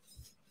 ठीक है?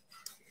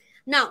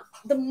 Now,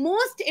 the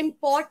most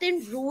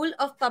important rule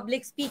of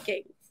public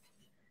speaking.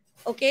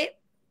 Okay?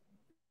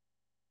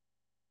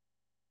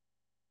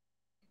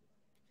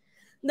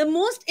 The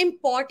most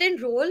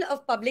important rule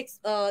of public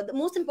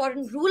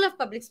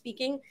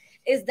speaking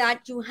is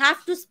that you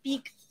have to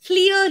speak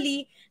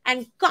clearly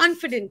and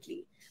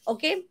confidently.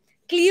 Okay?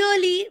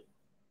 Clearly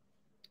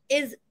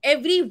is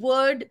every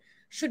word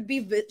should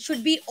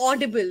be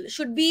audible,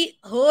 should be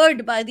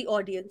heard by the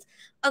audience.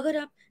 अगर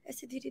आप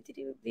ऐसे धीरे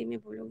धीरे वे में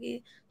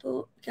बोलोगे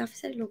तो काफी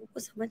सारे लोगों को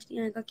समझ नहीं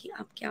आएगा कि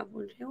आप क्या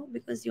बोल रहे हो,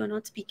 because you are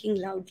not speaking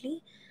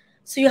loudly.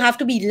 So you have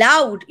to be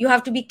loud, you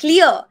have to be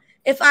clear.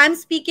 If I'm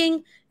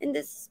speaking in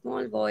this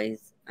small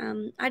voice,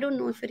 I don't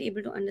know if you're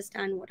able to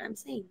understand what I'm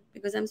saying,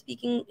 because I'm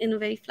speaking in a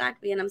very flat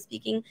way and I'm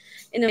speaking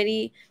in a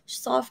very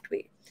soft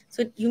way.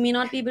 So you may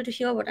not be able to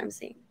hear what I'm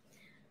saying.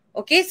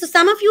 Okay, so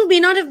some of you may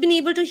not have been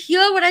able to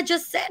hear what I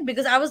just said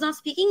because I was not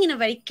speaking in a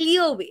very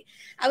clear way.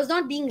 I was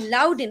not being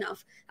loud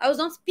enough. I was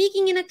not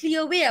speaking in a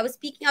clear way. I was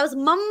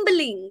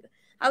mumbling.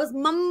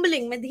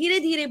 मैं धीरे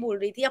धीरे बोल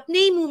रही थी, अपने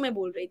ही मुंह में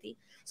बोल रही थी.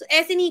 So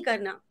ऐसे नहीं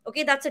करना.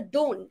 Okay, that's a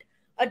don't.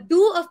 A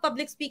do of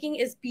public speaking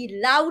is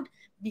be loud,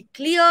 be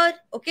clear.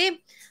 Okay,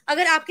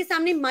 अगर आपके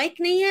सामने माइक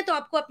नहीं है तो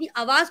आपको अपनी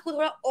आवाज को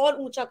थोड़ा और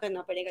ऊंचा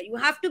करना पड़ेगा. You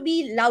have to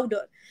be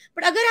louder.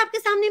 But अगर आपके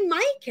सामने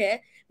माइक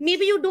है,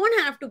 maybe you don't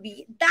have to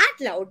be that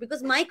loud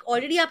because mic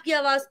already आपकी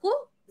आवाज को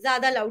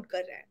ज्यादा loud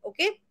कर रहा है.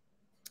 Okay,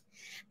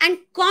 and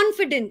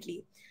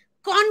confidently.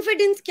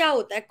 Confidence क्या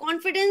होता है?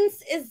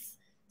 Confidence is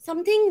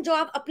समथिंग जो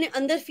आप अपने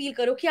अंदर फील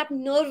करो कि आप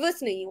नर्वस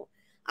नहीं हो,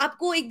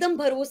 आपको एकदम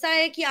भरोसा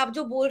है कि आप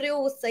जो बोल रहे हो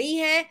वो सही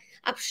है,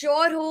 आप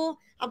श्योर हो,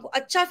 आपको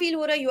अच्छा फील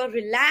हो रहा है, you are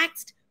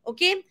relaxed.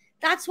 Okay,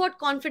 that's what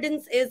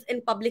confidence is in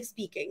public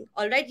speaking.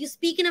 Alright, you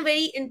speak in a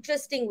very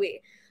interesting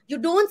way. You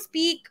don't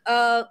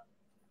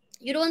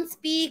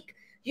speak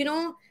you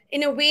know,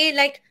 in a way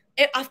like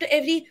after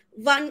every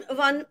one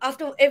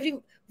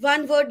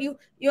word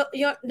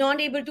you're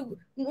not able to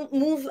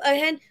move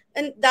ahead,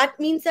 and that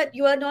means that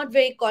you are not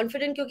very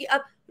confident क्योंकि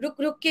आप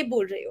रुक के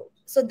बोल रहे हो.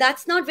 So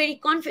that's not very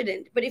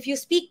confident. But if you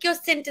speak your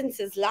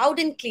sentences loud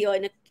and clear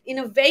in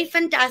a very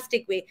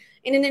fantastic way,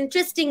 in an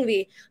interesting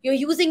way, you're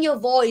using your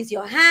voice,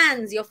 your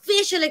hands, your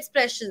facial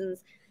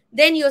expressions,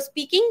 then you're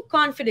speaking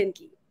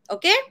confidently.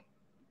 Okay,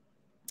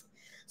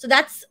 so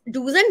that's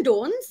do's and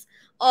don'ts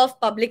of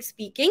public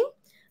speaking.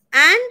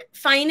 And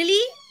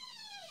finally,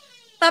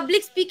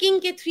 public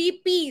speaking के 3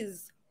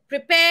 P's: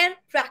 prepare,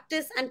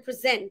 practice and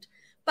present.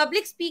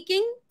 Public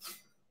speaking,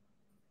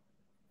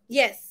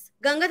 yes,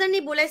 Gangadhar ने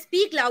बोला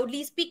speak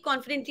loudly, speak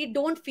confidently,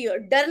 don't fear,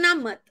 डरना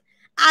मत.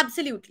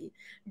 Absolutely,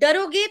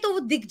 डरोगे तो वो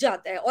दिख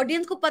जाता है,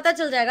 ऑडियंस को पता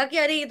चल जाएगा कि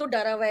अरे ये तो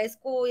डरा हुआ है,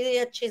 इसको ये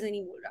अच्छे से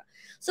नहीं बोल रहा.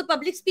 So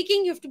public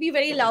speaking you have to be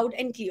very loud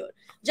and clear.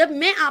 जब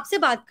मैं आपसे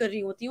बात कर रही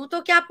होती हूँ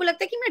तो क्या आपको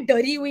लगता है कि मैं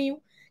डरी हुई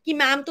हूँ, कि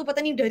मैम तो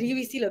पता नहीं डरी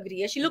हुई सी लग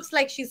रही है, she looks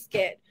like she's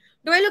scared?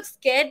 Do I look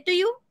scared to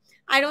you?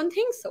 I don't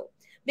think so,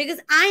 because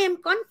I am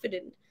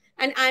confident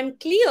and I'm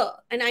clear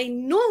and I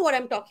know what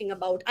I'm talking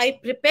about. I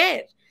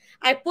prepare.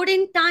 I put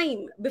in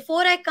time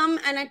before I come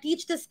and I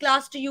teach this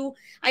class to you.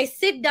 I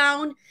sit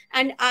down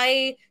and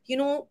I,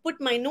 put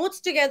my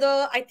notes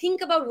together. I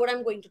think about what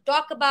I'm going to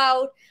talk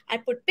about. I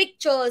put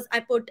pictures.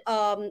 I put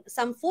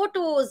some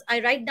photos. I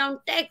write down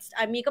text.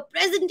 I make a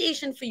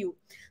presentation for you.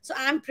 So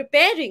I'm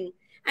preparing,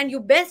 and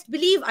you best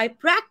believe I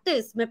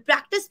practice. मैं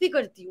practice भी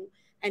करती हूँ,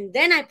 and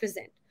then I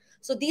present.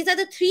 So these are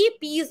the 3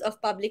 P's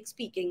of public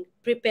speaking: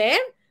 prepare,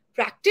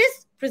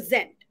 practice,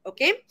 present.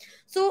 Okay,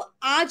 सो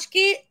आज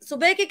के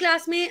सुबह के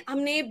class में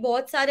हमने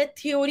बहुत सारे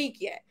थ्योरी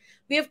किया है.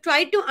 We have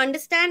tried to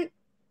understand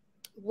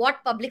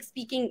what public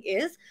speaking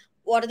is,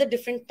 what are the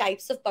different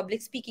types of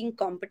public speaking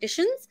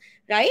competitions,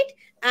 right?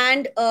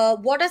 And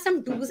what are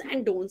some do's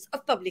and don'ts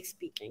of public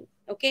speaking.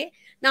 Okay,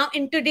 now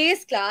in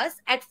today's class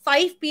at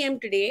 5 p.m.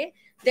 today,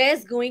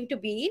 there's going to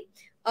be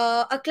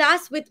a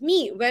class with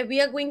me where we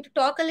are going to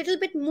talk a little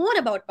bit more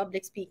about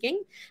public speaking.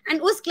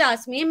 And उस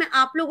class में मैं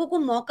आप लोगों को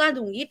मौका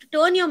दूंगी to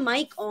turn your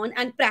mic on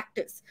and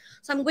practice.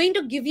 So I'm going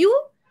to give you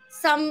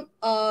some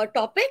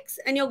topics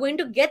and you're going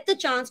to get the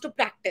chance to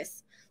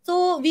practice.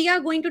 So we are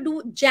going to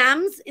do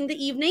jams in the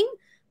evening.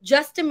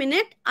 Just a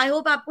minute. I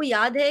hope आपको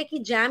याद है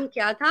कि jam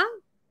क्या था.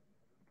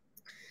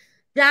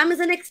 Jam is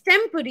an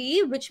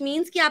extempore, which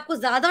means कि आपको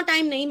ज्यादा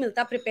time नहीं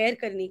मिलता प्रिपेयर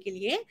करने के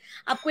लिए.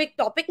 आपको एक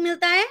टॉपिक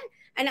मिलता है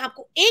एंड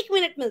आपको 1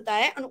 मिनट मिलता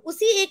है, और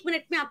उसी 1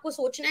 मिनट में आपको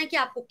सोचना है कि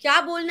आपको क्या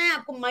बोलना है,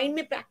 आपको माइंड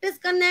में प्रैक्टिस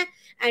करना है,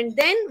 एंड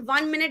देन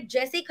 1 मिनट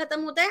जैसे ही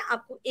खत्म होता है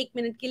आपको 1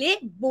 मिनट के लिए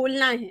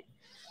बोलना है.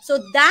 So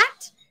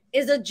that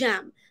is a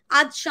jam.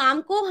 आज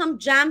शाम को हम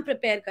जैम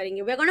प्रिपेयर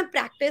करेंगे. We are gonna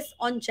practice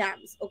on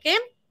jams. Okay,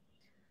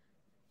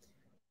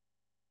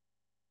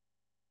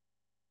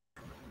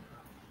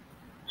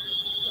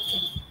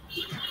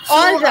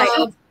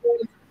 alright.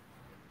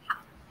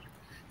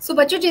 सो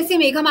बच्चों, जैसे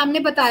मेघा मैम ने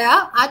बताया,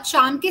 आज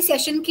शाम के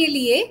सेशन के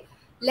लिए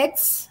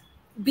लेट्स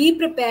बी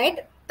प्रिपेयर्ड,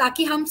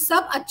 ताकि हम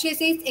सब अच्छे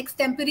से इस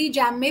एक्सटेम्परी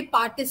जैम में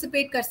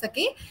पार्टिसिपेट कर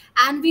सके.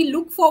 And we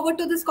look forward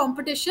to this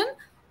competition.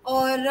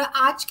 और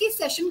आज के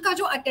सेशन का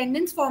जो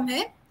अटेंडेंस फॉर्म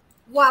है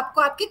वो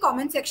आपको आपके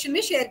कमेंट सेक्शन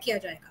में शेयर किया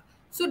जाएगा.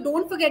 So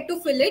don't forget to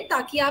fill it,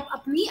 ताकि आप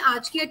अपनी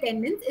आज की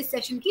अटेंडेंस इस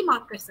सेशन की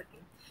मार्क कर सकें.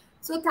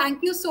 So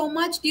thank you so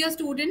much, dear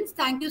students.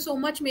 Thank you so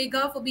much,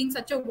 Megha, for being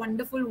such a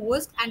wonderful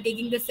host and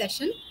taking this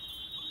session.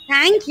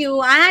 Thank you.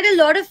 I had a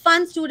lot of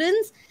fun,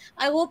 students.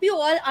 I hope you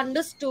all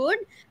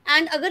understood.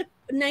 And अगर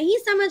नहीं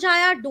समझ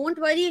आया, don't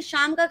worry,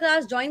 शाम का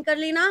class join कर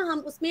लेना. हम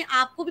उसमें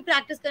आपको भी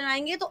प्रैक्टिस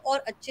करवाएंगे तो और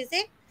अच्छे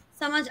से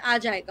समझ आ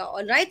जाएगा.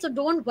 All right, so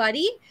don't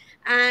worry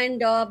and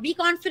be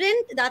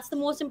confident. That's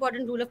the most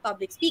important rule of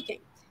public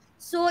speaking.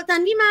 So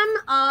Tanvi ma'am,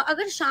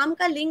 अगर शाम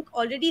का लिंक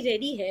ऑलरेडी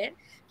रेडी है,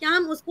 क्या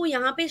हम उसको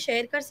यहाँ पे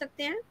शेयर कर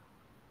सकते हैं?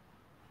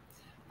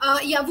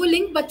 या वो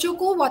लिंक बच्चों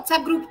को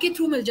व्हाट्सएप ग्रुप के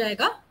थ्रू मिल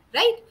जाएगा,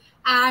 राइट?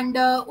 एंड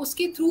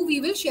उसके through we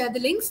will share the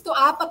links. तो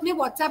आप अपने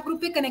व्हाट्सएप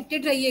ग्रुप पे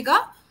कनेक्टेड रहिएगा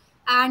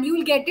and you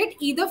will get it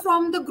either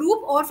from the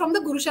group और from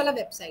the गुरुशाला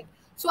website.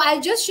 So I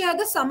just share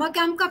the summer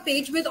camp का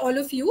page with all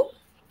of you.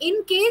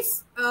 In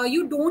case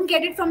you don't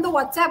get it from the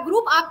WhatsApp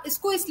group, आप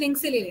इसको इस link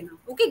से ले लेना.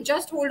 Okay,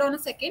 just hold on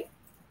a second.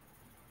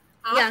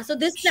 Yeah, so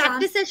this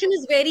practice session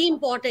is very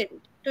important.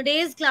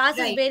 Today's class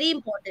is very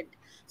important.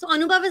 So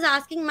Anubhav is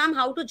asking, ma'am,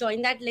 how to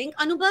join that link.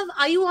 Anubhav,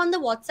 are you on the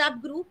WhatsApp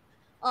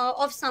group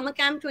of Summer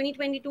Camp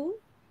 2022?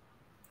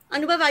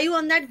 Anubhav, are you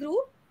on that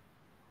group?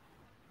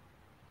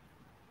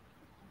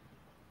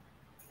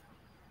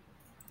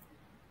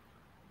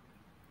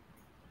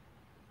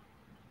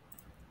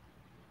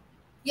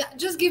 Yeah,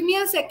 just give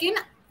me a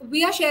second.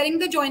 We are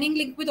sharing the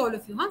joining link with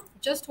all of you.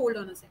 Just hold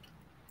on a second.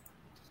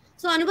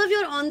 So Anubhav,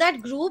 you're on that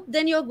group,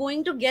 then you're going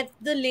to get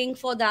the link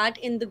for that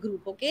in the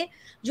group, okay?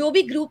 जो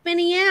भी group में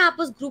नहीं है, आप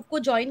उस group को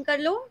join कर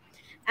लो.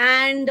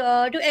 And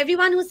to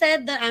everyone who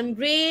said that I'm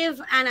brave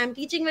and I'm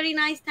teaching very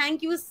nice,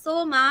 thank you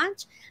so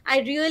much. I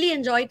really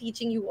enjoy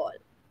teaching you all.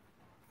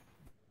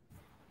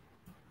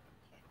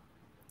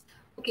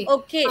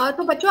 Okay.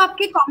 तो बच्चों,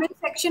 आपके कमेंट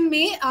सेक्शन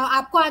में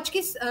आपको आज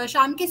के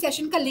शाम के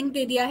सेशन का लिंक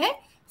दे दिया है.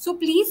 सो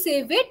प्लीज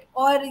सेव इट,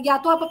 और या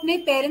तो आप अपने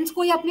पेरेंट्स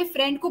को या अपने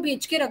फ्रेंड को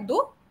भेज के रख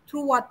दो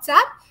थ्रू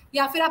व्हाट्सएप,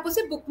 या फिर आप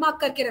उसे बुकमार्क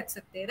करके रख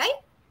सकते हैं. राइट,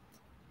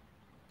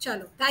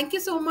 चलो, thank you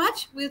so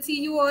much. Will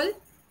see you all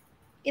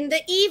in the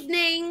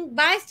evening.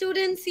 Bye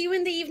students, see you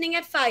in the evening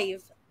at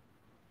 5.